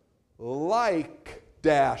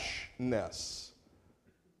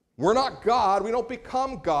 We're not God. We don't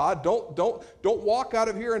become God. Don't walk out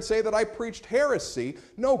of here and say that I preached heresy.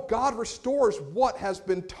 No, God restores what has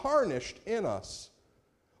been tarnished in us.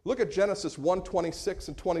 Look at Genesis 1:26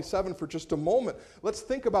 and 27 for just a moment. Let's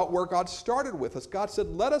think about where God started with us. God said,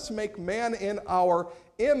 let us make man in our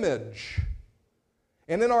image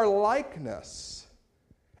and in our likeness,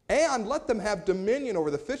 and let them have dominion over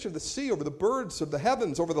the fish of the sea, over the birds of the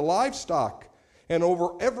heavens, over the livestock, and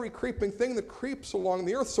over every creeping thing that creeps along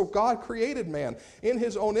the earth. So God created man in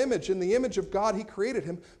His own image. In the image of God He created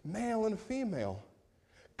him, male and female.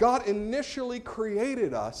 God initially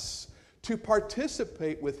created us to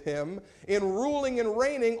participate with Him in ruling and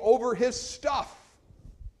reigning over His stuff.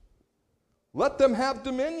 Let them have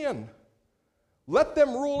dominion. Let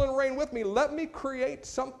them rule and reign with me. Let me create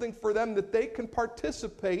something for them that they can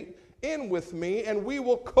participate in with me, and we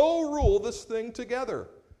will co-rule this thing together.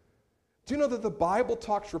 Do you know that the Bible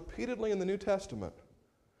talks repeatedly in the New Testament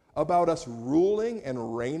about us ruling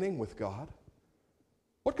and reigning with God?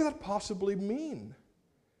 What could that possibly mean?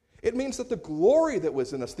 It means that the glory that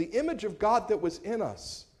was in us, the image of God that was in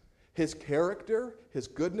us, His character, His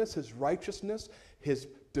goodness, His righteousness, His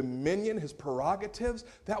dominion, His prerogatives,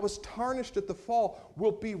 that was tarnished at the fall,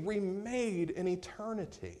 will be remade in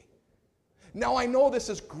eternity. Now I know this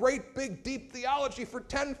is great, big, deep theology for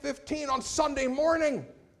 10:15 on Sunday morning.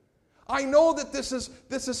 I know that this is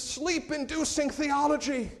sleep-inducing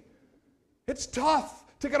theology. It's tough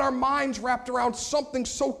to get our minds wrapped around something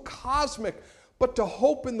so cosmic. But to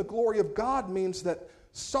hope in the glory of God means that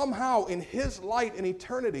somehow in His light in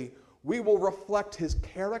eternity, we will reflect His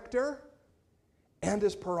character and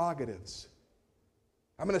His prerogatives.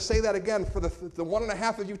 I'm going to say that again for the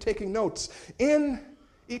 1.5 of you taking notes. In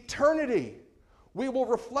eternity, we will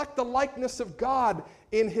reflect the likeness of God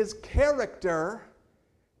in His character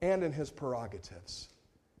and in His prerogatives,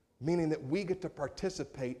 meaning that we get to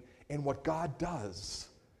participate in what God does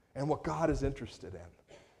and what God is interested in.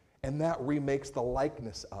 And that remakes the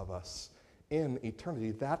likeness of us in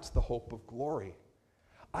eternity. That's the hope of glory.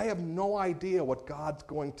 I have no idea what God's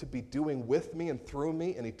going to be doing with me and through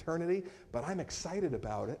me in eternity, but I'm excited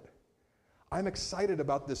about it. I'm excited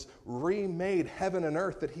about this remade heaven and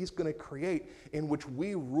earth that he's going to create in which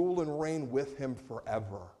we rule and reign with him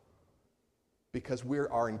forever. Because we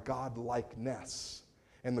are in God-likeness.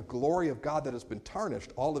 And the glory of God that has been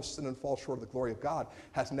tarnished, all of sin and fall short of the glory of God,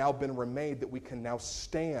 has now been remade that we can now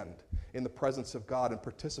stand in the presence of God and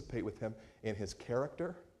participate with him in his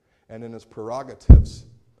character and in his prerogatives.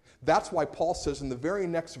 That's why Paul says in the very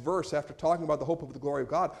next verse, after talking about the hope of the glory of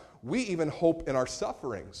God, we even hope in our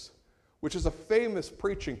sufferings, which is a famous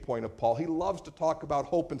preaching point of Paul. He loves to talk about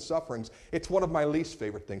hope and sufferings. It's one of my least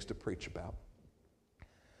favorite things to preach about.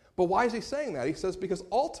 But why is he saying that? He says because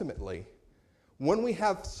ultimately, when we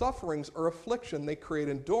have sufferings or affliction, they create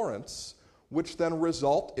endurance, which then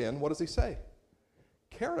result in, what does he say?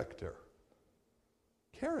 Character.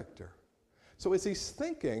 Character. So as he's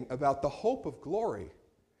thinking about the hope of glory,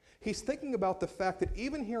 he's thinking about the fact that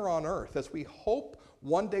even here on earth, as we hope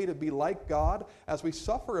one day to be like God, as we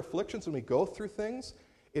suffer afflictions and we go through things,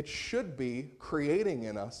 it should be creating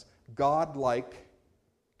in us God-like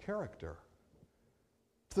character.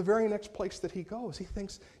 It's the very next place that he goes. He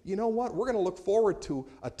thinks, you know what? We're going to look forward to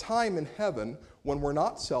a time in heaven when we're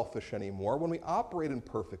not selfish anymore, when we operate in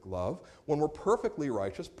perfect love, when we're perfectly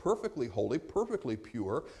righteous, perfectly holy, perfectly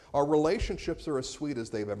pure. Our relationships are as sweet as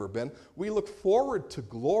they've ever been. We look forward to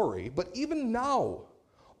glory, but even now,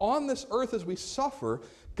 on this earth as we suffer,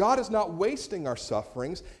 God is not wasting our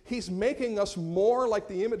sufferings. He's making us more like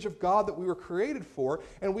the image of God that we were created for,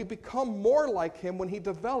 and we become more like him when he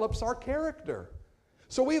develops our character.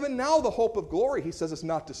 So even now the hope of glory, he says, is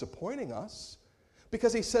not disappointing us.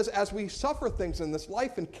 Because he says as we suffer things in this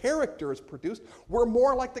life and character is produced, we're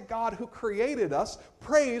more like the God who created us.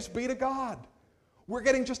 Praise be to God. We're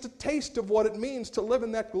getting just a taste of what it means to live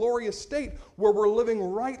in that glorious state where we're living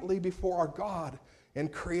rightly before our God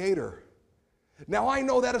and Creator. Now I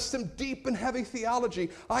know that is some deep and heavy theology.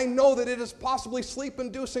 I know that it is possibly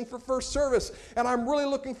sleep-inducing for first service, and I'm really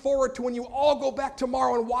looking forward to when you all go back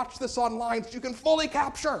tomorrow and watch this online so you can fully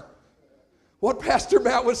capture what Pastor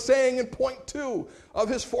Matt was saying in point 2 of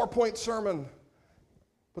his 4-point sermon.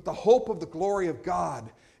 But the hope of the glory of God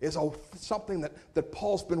is something that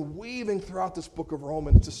Paul's been weaving throughout this book of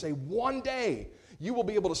Romans to say one day you will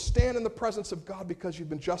be able to stand in the presence of God because you've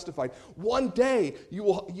been justified. One day you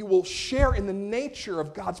will share in the nature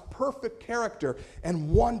of God's perfect character,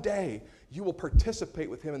 and one day you will participate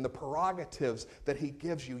with him in the prerogatives that he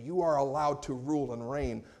gives you. You are allowed to rule and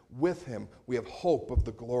reign with him. We have hope of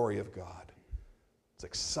the glory of God. It's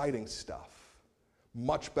exciting stuff.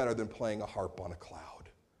 Much better than playing a harp on a cloud.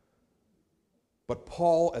 But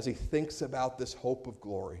Paul, as he thinks about this hope of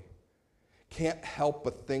glory, can't help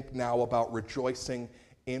but think now about rejoicing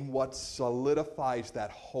in what solidifies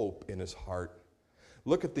that hope in his heart.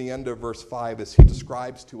 Look at the end of verse 5 as he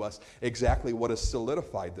describes to us exactly what has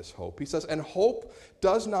solidified this hope. He says, and hope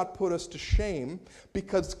does not put us to shame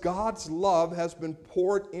because God's love has been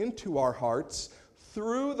poured into our hearts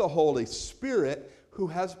through the Holy Spirit who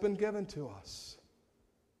has been given to us.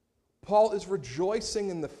 Paul is rejoicing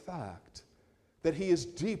in the fact that he is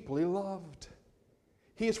deeply loved.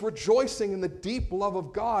 He is rejoicing in the deep love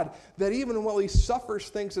of God that even while he suffers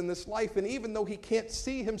things in this life, and even though he can't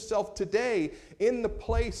see himself today in the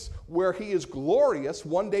place where he is glorious,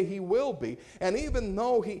 one day he will be, and even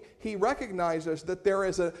though he recognizes that there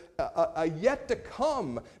is a yet to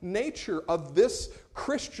come nature of this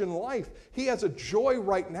Christian life, he has a joy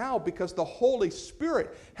right now because the Holy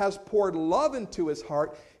Spirit has poured love into his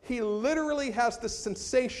heart. He literally has the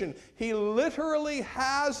sensation, he literally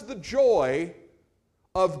has the joy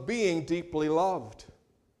of being deeply loved.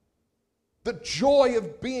 The joy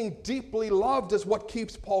of being deeply loved is what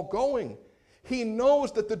keeps Paul going. He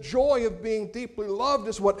knows that the joy of being deeply loved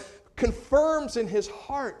is what confirms in his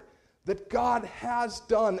heart that God has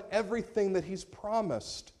done everything that he's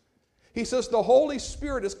promised. He says the Holy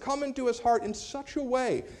Spirit has come into his heart in such a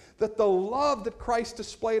way that the love that Christ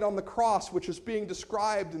displayed on the cross, which is being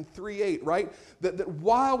described in 3:8, right? That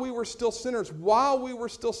while we were still sinners, while we were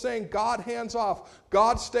still saying, God, hands off,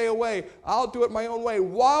 God, stay away, I'll do it my own way,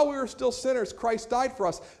 while we were still sinners, Christ died for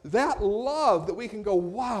us. That love that we can go,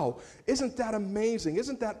 wow, isn't that amazing?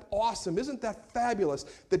 Isn't that awesome? Isn't that fabulous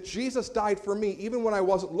that Jesus died for me even when I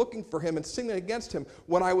wasn't looking for him and sinning against him,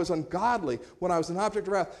 when I was ungodly, when I was an object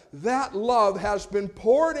of wrath? That love has been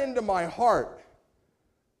poured into my heart.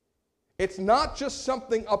 It's not just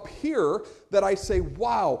something up here that I say,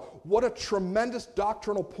 wow, what a tremendous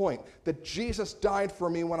doctrinal point that Jesus died for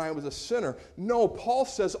me when I was a sinner. No, Paul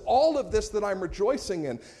says all of this that I'm rejoicing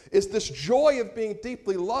in is this joy of being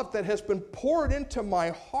deeply loved that has been poured into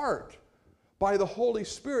my heart by the Holy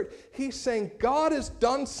Spirit. He's saying God has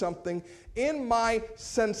done something in my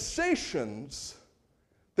sensations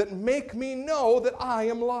that make me know that I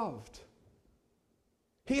am loved.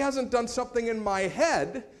 He hasn't done something in my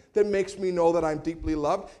head that makes me know that I'm deeply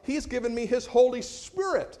loved. He's given me His Holy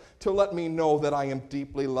Spirit to let me know that I am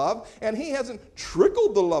deeply loved. And He hasn't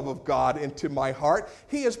trickled the love of God into my heart.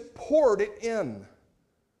 He has poured it in.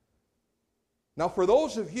 Now, for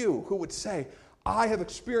those of you who would say, I have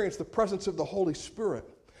experienced the presence of the Holy Spirit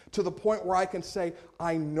to the point where I can say,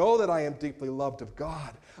 I know that I am deeply loved of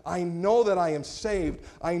God. I know that I am saved.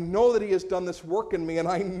 I know that He has done this work in me, and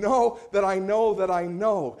I know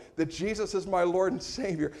that Jesus is my Lord and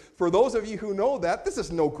Savior. For those of you who know that, this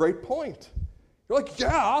is no great point. You're like,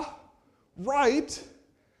 yeah, right.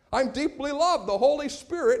 I'm deeply loved. The Holy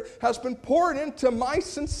Spirit has been poured into my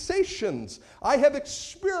sensations. I have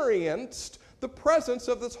experienced the presence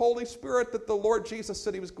of this Holy Spirit that the Lord Jesus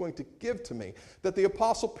said He was going to give to me, that the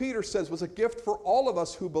Apostle Peter says was a gift for all of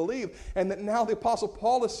us who believe, and that now the Apostle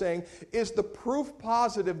Paul is saying is the proof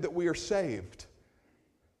positive that we are saved.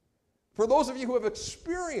 For those of you who have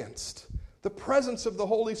experienced the presence of the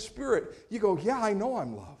Holy Spirit, you go, yeah, I know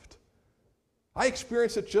I'm loved. I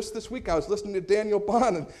experienced it just this week. I was listening to Daniel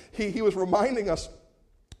Bond, and he was reminding us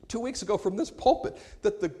 2 weeks ago from this pulpit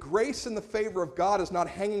that the grace and the favor of God is not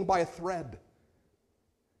hanging by a thread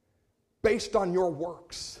based on your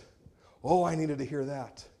works. Oh, I needed to hear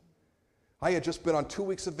that. I had just been on 2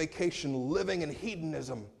 weeks of vacation living in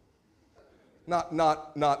hedonism. Not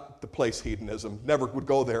the place hedonism. Never would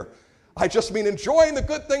go there. I just mean enjoying the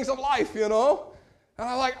good things of life, you know. And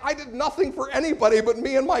I did nothing for anybody but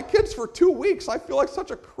me and my kids for 2 weeks. I feel like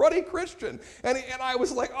such a cruddy Christian. And I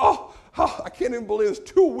was like, oh, I can't even believe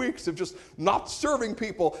it's 2 weeks of just not serving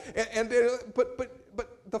people.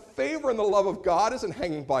 But the favor and the love of God isn't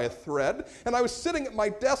hanging by a thread. And I was sitting at my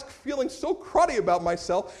desk feeling so cruddy about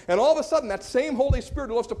myself, and all of a sudden that same Holy Spirit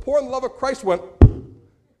who loves to pour in the love of Christ went,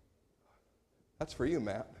 that's for you,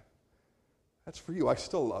 Matt. That's for you. I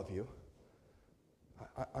still love you.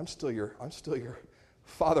 I'm still your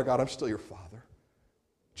Father God, I'm still your Father.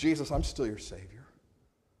 Jesus, I'm still your Savior.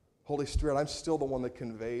 Holy Spirit, I'm still the one that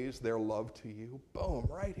conveys their love to you. Boom,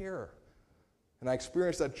 right here. And I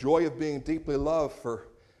experienced that joy of being deeply loved for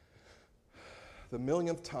the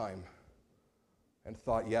millionth time and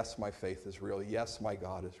thought, yes, my faith is real. Yes, my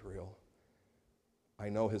God is real. I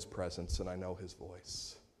know His presence and I know His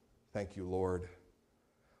voice. Thank you, Lord.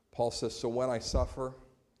 Paul says, so when I suffer,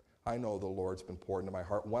 I know the Lord's been poured into my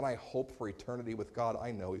heart. When I hope for eternity with God,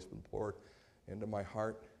 I know He's been poured into my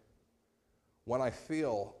heart. When I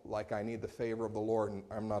feel like I need the favor of the Lord and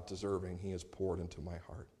I'm not deserving, He is poured into my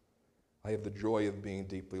heart. I have the joy of being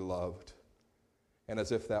deeply loved. And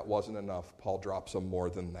as if that wasn't enough, Paul drops a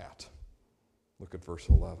more than that. Look at verse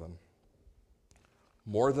 11.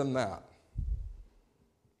 More than that,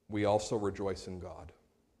 we also rejoice in God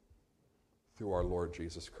through our Lord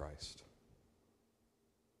Jesus Christ.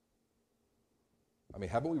 I mean,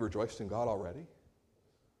 haven't we rejoiced in God already?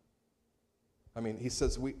 I mean, he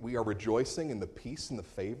says we are rejoicing in the peace and the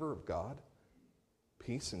favor of God,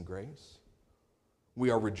 peace and grace. We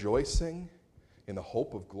are rejoicing in the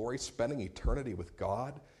hope of glory, spending eternity with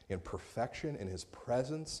God in perfection, in His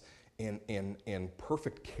presence, in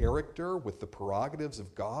perfect character with the prerogatives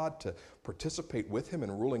of God to participate with Him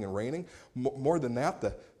in ruling and reigning. More than that,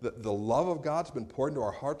 the love of God's been poured into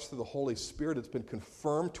our hearts through the Holy Spirit. It's been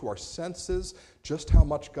confirmed to our senses just how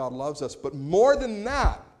much God loves us. But more than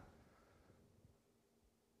that,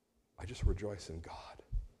 I just rejoice in God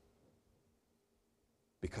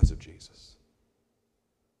because of Jesus.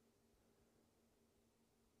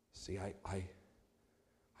 See, I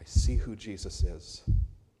see who Jesus is.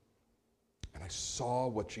 And I saw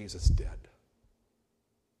what Jesus did.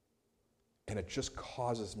 And it just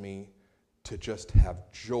causes me to just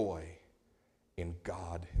have joy in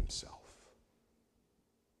God Himself.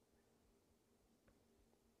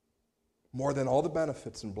 More than all the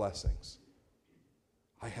benefits and blessings,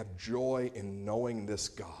 I have joy in knowing this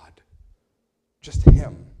God. Just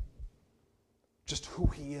Him. Just who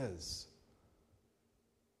He is.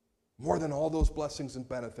 More than all those blessings and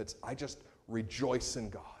benefits, I just rejoice in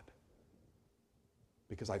God.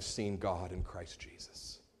 Because I've seen God in Christ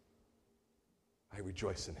Jesus. I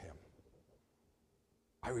rejoice in Him.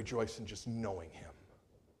 I rejoice in just knowing Him.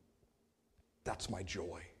 That's my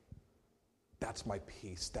joy. That's my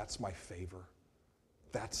peace. That's my favor.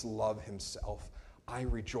 That's love himself. I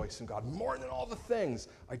rejoice in God. More than all the things,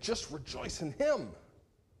 I just rejoice in him.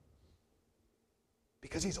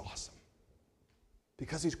 Because he's awesome.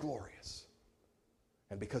 Because he's glorious.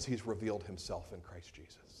 And because he's revealed himself in Christ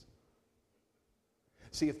Jesus.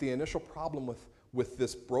 See, if the initial problem with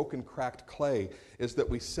this broken, cracked clay is that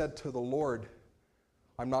we said to the Lord,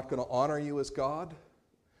 I'm not going to honor you as God,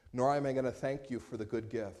 nor am I going to thank you for the good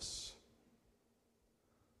gifts.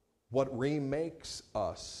 What remakes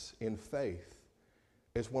us in faith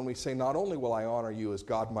is when we say, not only will I honor you as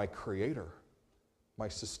God, my creator, my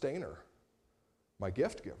sustainer, my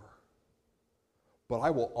gift giver, but I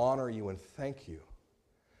will honor you and thank you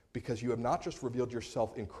because you have not just revealed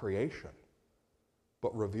yourself in creation,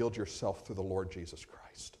 but revealed yourself through the Lord Jesus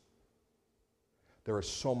Christ. There is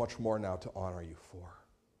so much more now to honor you for.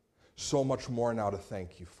 So much more now to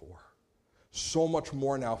thank you for. So much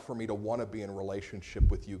more now for me to want to be in relationship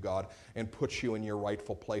with you, God, and put you in your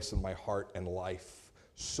rightful place in my heart and life.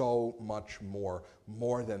 So much more.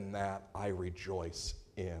 More than that, I rejoice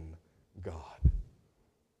in God.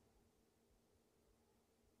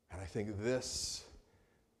 And I think this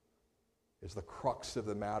is the crux of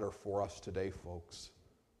the matter for us today, folks.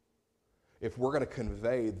 If we're going to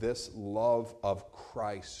convey this love of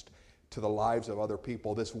Christ to the lives of other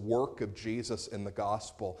people, this work of Jesus in the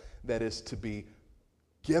gospel that is to be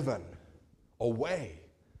given away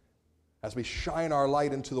as we shine our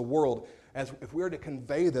light into the world, if we're to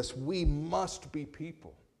convey this, we must be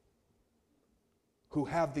people who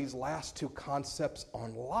have these last two concepts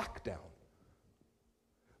on lockdown.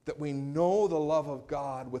 That we know the love of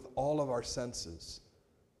God with all of our senses,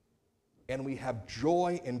 and we have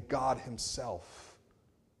joy in God himself,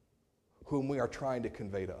 whom we are trying to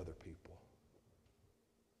convey to other people.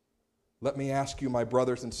 Let me ask you, my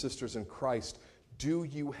brothers and sisters in Christ, do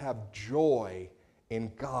you have joy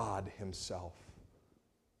in God himself?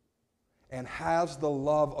 And has the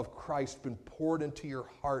love of Christ been poured into your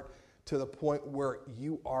heart to the point where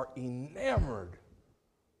you are enamored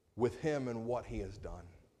with him and what he has done?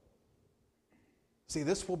 See,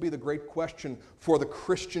 this will be the great question for the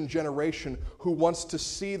Christian generation who wants to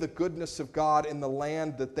see the goodness of God in the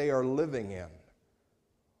land that they are living in.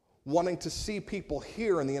 Wanting to see people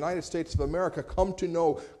here in the United States of America come to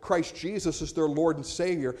know Christ Jesus as their Lord and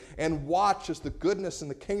Savior and watch as the goodness and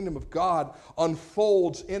the kingdom of God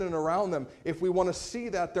unfolds in and around them. If we want to see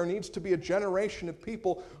that, there needs to be a generation of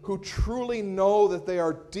people who truly know that they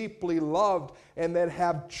are deeply loved and that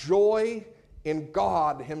have joy in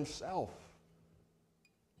God himself.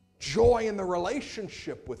 Joy in the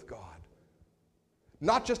relationship with God.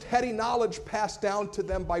 Not just heady knowledge passed down to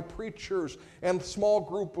them by preachers and small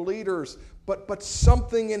group leaders, but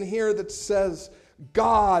something in here that says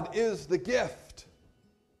God is the gift.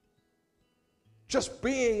 Just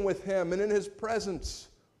being with him and in his presence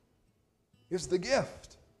is the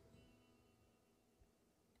gift.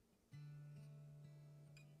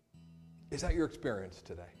 Is that your experience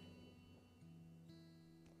today?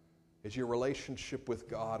 Is your relationship with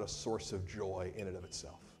God a source of joy in and of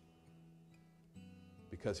itself?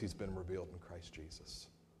 Because he's been revealed in Christ Jesus.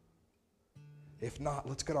 If not,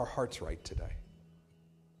 let's get our hearts right today.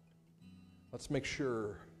 Let's make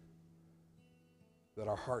sure that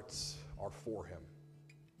our hearts are for him.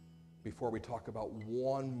 Before we talk about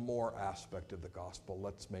one more aspect of the gospel,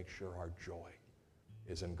 let's make sure our joy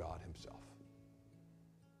is in God himself.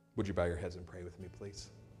 Would you bow your heads and pray with me, please?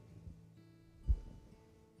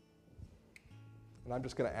 And I'm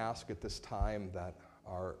just going to ask at this time that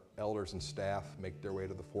our elders and staff make their way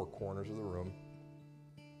to the four corners of the room.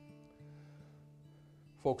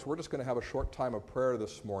 Folks, we're just going to have a short time of prayer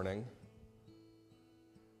this morning,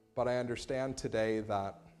 but I understand today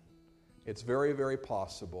that it's very, very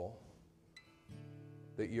possible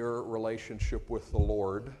that your relationship with the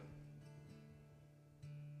Lord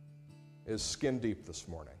is skin deep this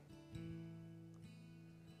morning.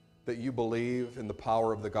 That you believe in the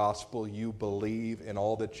power of the gospel, you believe in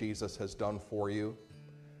all that Jesus has done for you,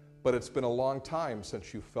 but it's been a long time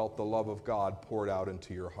since you felt the love of God poured out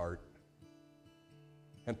into your heart.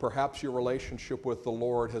 And perhaps your relationship with the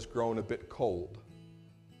Lord has grown a bit cold.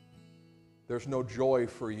 There's no joy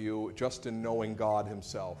for you just in knowing God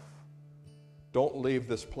himself. Don't leave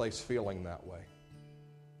this place feeling that way.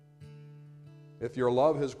 If your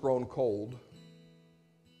love has grown cold,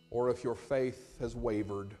 or if your faith has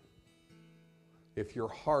wavered, if your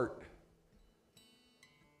heart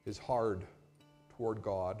is hard toward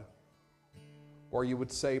God, or you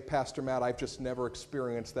would say, Pastor Matt, I've just never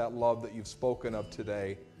experienced that love that you've spoken of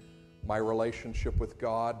today. My relationship with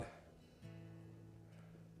God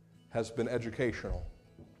has been educational.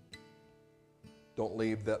 Don't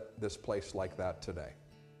leave this place like that today.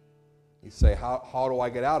 You say, how do I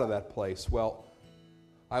get out of that place? Well,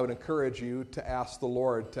 I would encourage you to ask the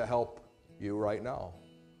Lord to help you right now,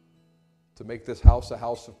 to make this house a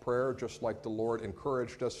house of prayer, just like the Lord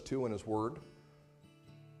encouraged us to in His Word,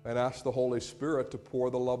 and ask the Holy Spirit to pour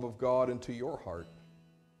the love of God into your heart.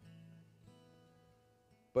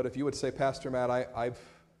 But if you would say, Pastor Matt, I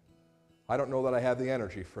don't know that I have the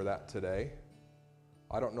energy for that today.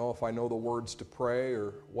 I don't know if I know the words to pray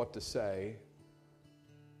or what to say.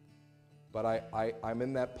 But I'm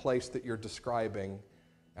in that place that you're describing,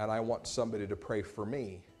 and I want somebody to pray for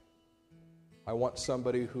me. I want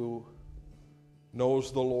somebody who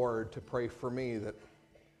knows the Lord to pray for me, that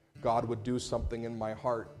God would do something in my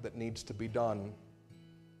heart that needs to be done.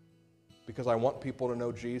 Because I want people to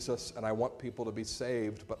know Jesus, and I want people to be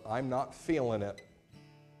saved, but I'm not feeling it.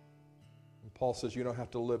 And Paul says you don't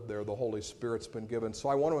have to live there. The Holy Spirit's been given. So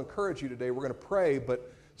I want to encourage you today. We're going to pray,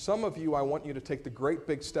 but some of you, I want you to take the great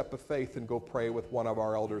big step of faith and go pray with one of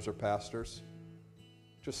our elders or pastors.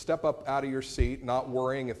 Just step up out of your seat, not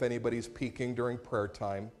worrying if anybody's peeking during prayer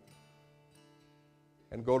time,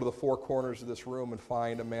 and go to the four corners of this room and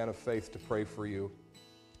find a man of faith to pray for you.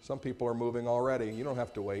 Some people are moving already. You don't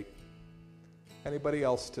have to wait. Anybody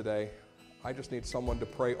else today? I just need someone to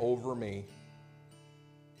pray over me.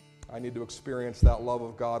 I need to experience that love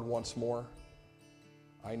of God once more.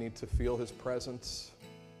 I need to feel His presence.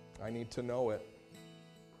 I need to know it.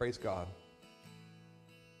 Praise God.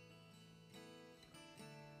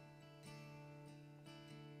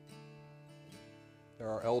 There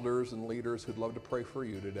are elders and leaders who'd love to pray for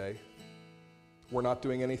you today. We're not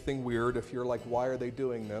doing anything weird. If you're like, why are they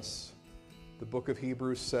doing this? The book of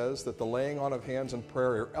Hebrews says that the laying on of hands and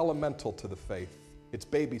prayer are elemental to the faith. It's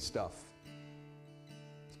baby stuff.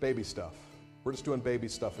 It's baby stuff. We're just doing baby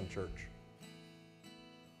stuff in church.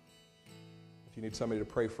 If you need somebody to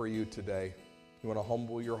pray for you today, you want to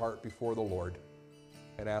humble your heart before the Lord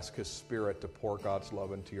and ask His Spirit to pour God's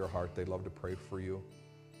love into your heart, they'd love to pray for you.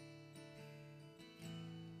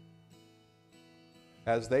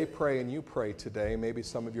 As they pray and you pray today, maybe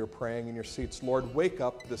some of you are praying in your seats, Lord, wake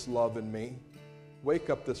up this love in me.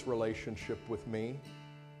 Wake up this relationship with me.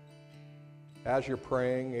 As you're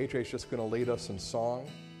praying, AJ's just going to lead us in song.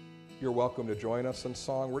 You're welcome to join us in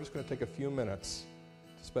song. We're just going to take a few minutes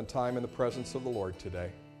to spend time in the presence of the Lord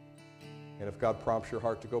today. And if God prompts your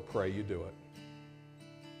heart to go pray, you do it.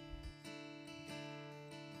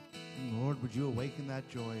 Lord, would you awaken that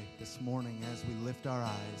joy this morning as we lift our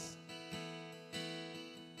eyes?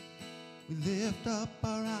 We lift up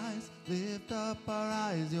our eyes, lift up our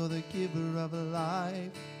eyes, you're the giver of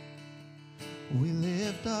life. We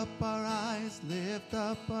lift up our eyes, lift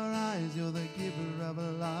up our eyes, you're the giver of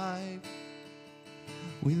life.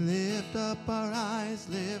 We lift up our eyes,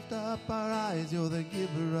 lift up our eyes, you're the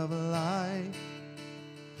giver of life.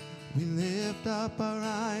 We lift up our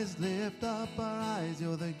eyes, lift up our eyes,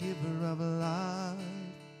 you're the giver of life.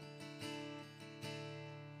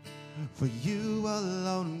 For you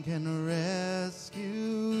alone can rescue,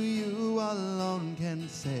 you alone can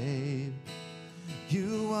save,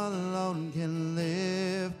 you alone can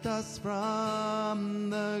lift us from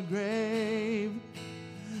the grave.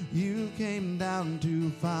 You came down to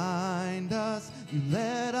find us, you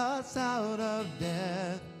led us out of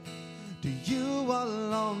death. To you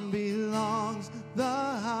alone belongs the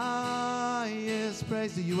highest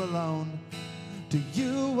praise. To you alone, to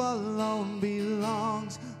you alone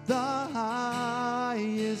belongs the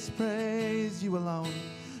highest praise. You alone,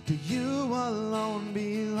 to you alone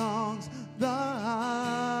belongs the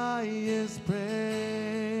highest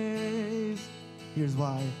praise. Here's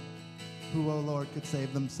why. Who, O Lord, could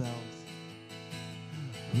save themselves?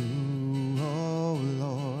 Who, O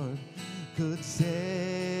Lord, could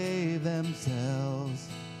save themselves?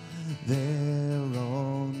 Their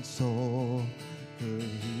own soul could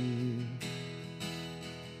heal.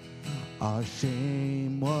 Our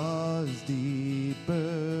shame was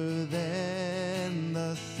deeper than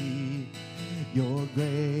the sea. Your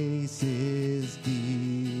grace is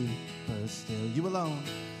deeper still. You alone,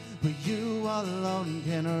 but you alone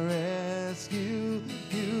can rescue.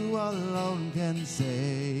 You alone can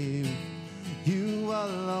save. You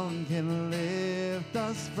alone can lift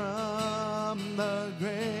us from the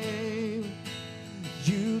grave.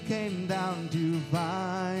 You came down to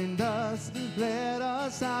find us, led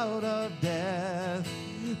us out of death.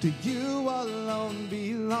 To you alone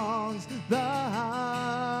belongs the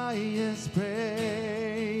highest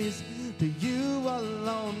praise. To you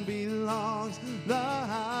alone belongs the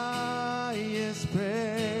highest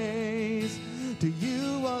praise. To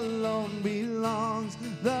you alone belongs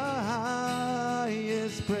the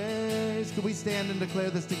highest praise. Could we stand and declare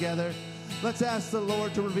this together? Let's ask the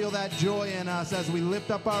Lord to reveal that joy in us as we lift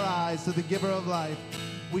up our eyes to the giver of life.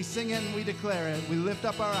 We sing it and we declare it. We lift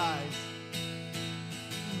up our eyes.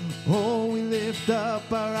 Oh, we lift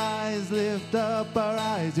up our eyes, lift up our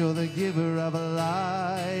eyes. You're the giver of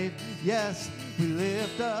life. Yes, we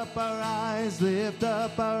lift up our eyes, lift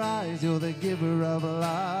up our eyes. You're the giver of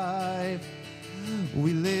life.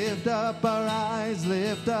 We lift up our eyes,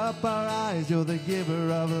 lift up our eyes. You're the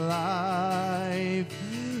giver of life.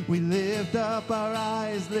 We lift up our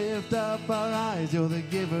eyes, lift up our eyes. You're the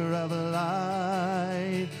giver of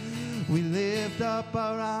life. We lift up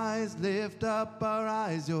our eyes, lift up our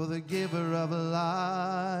eyes. You're the giver of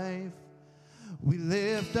life. We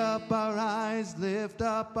lift up our eyes, lift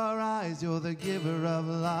up our eyes. You're the giver of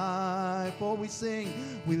life. Oh, we sing.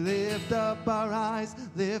 We lift up our eyes,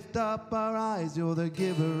 lift up our eyes. You're the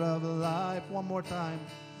giver of life. One more time.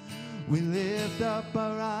 We lift up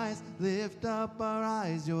our eyes, lift up our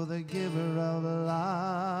eyes. You're the giver of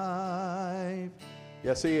life.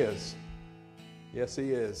 Yes, He is. Yes,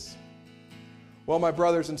 He is. Well, my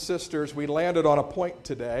brothers and sisters, we landed on a point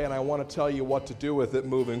today, and I want to tell you what to do with it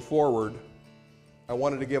moving forward. I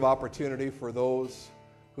wanted to give opportunity for those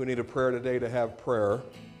who need a prayer today to have prayer.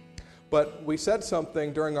 But we said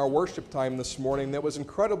something during our worship time this morning that was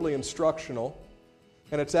incredibly instructional,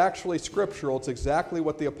 and it's actually scriptural. It's exactly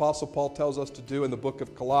what the Apostle Paul tells us to do in the book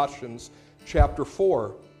of Colossians, chapter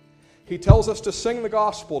 4. He tells us to sing the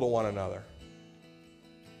gospel to one another.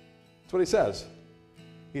 That's what he says.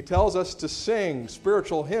 He tells us to sing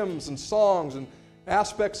spiritual hymns and songs and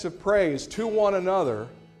aspects of praise to one another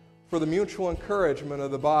for the mutual encouragement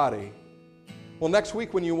of the body. Well, next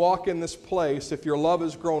week when you walk in this place, if your love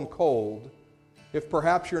has grown cold, if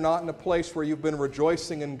perhaps you're not in a place where you've been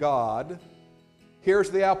rejoicing in God, here's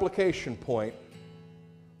the application point.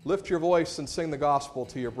 Lift your voice and sing the gospel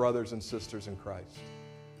to your brothers and sisters in Christ.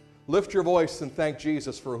 Lift your voice and thank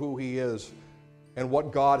Jesus for who He is and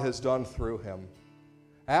what God has done through Him.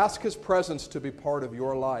 Ask His presence to be part of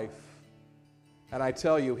your life. And I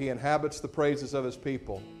tell you, He inhabits the praises of His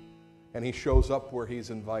people, and He shows up where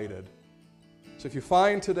He's invited. So if you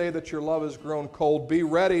find today that your love has grown cold, be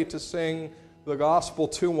ready to sing the gospel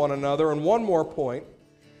to one another. And one more point,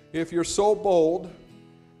 if you're so bold,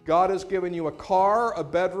 God has given you a car, a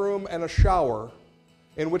bedroom, and a shower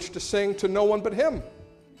in which to sing to no one but Him.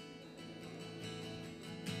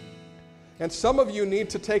 And some of you need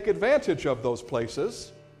to take advantage of those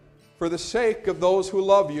places for the sake of those who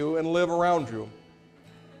love you and live around you.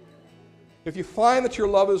 If you find that your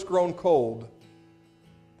love has grown cold,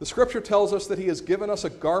 the Scripture tells us that He has given us a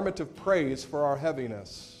garment of praise for our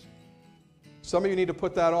heaviness. Some of you need to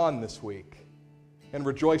put that on this week and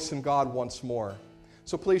rejoice in God once more.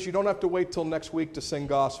 So please, you don't have to wait till next week to sing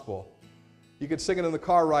gospel. You can sing it in the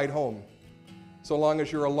car ride home, so long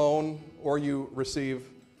as you're alone or you receive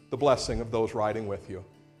the blessing of those riding with you.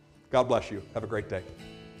 God bless you. Have a great day.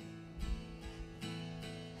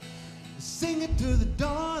 Sing it to the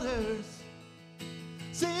daughters,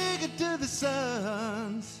 sing it to the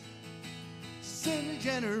sons, sing the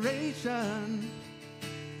generation.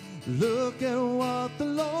 Look at what the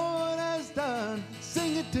Lord has done.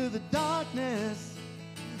 Sing it to the darkness,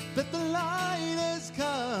 that the light has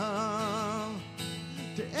come.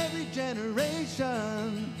 To every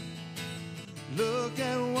generation, look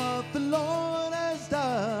at what the Lord has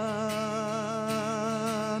done.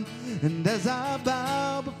 And as I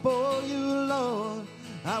bow before you, Lord,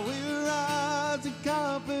 I will rise in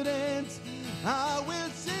confidence. I will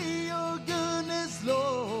see your goodness,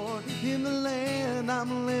 Lord, in the land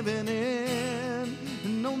I'm living in.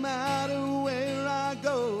 And no matter where I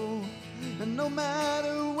go, and no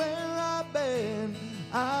matter where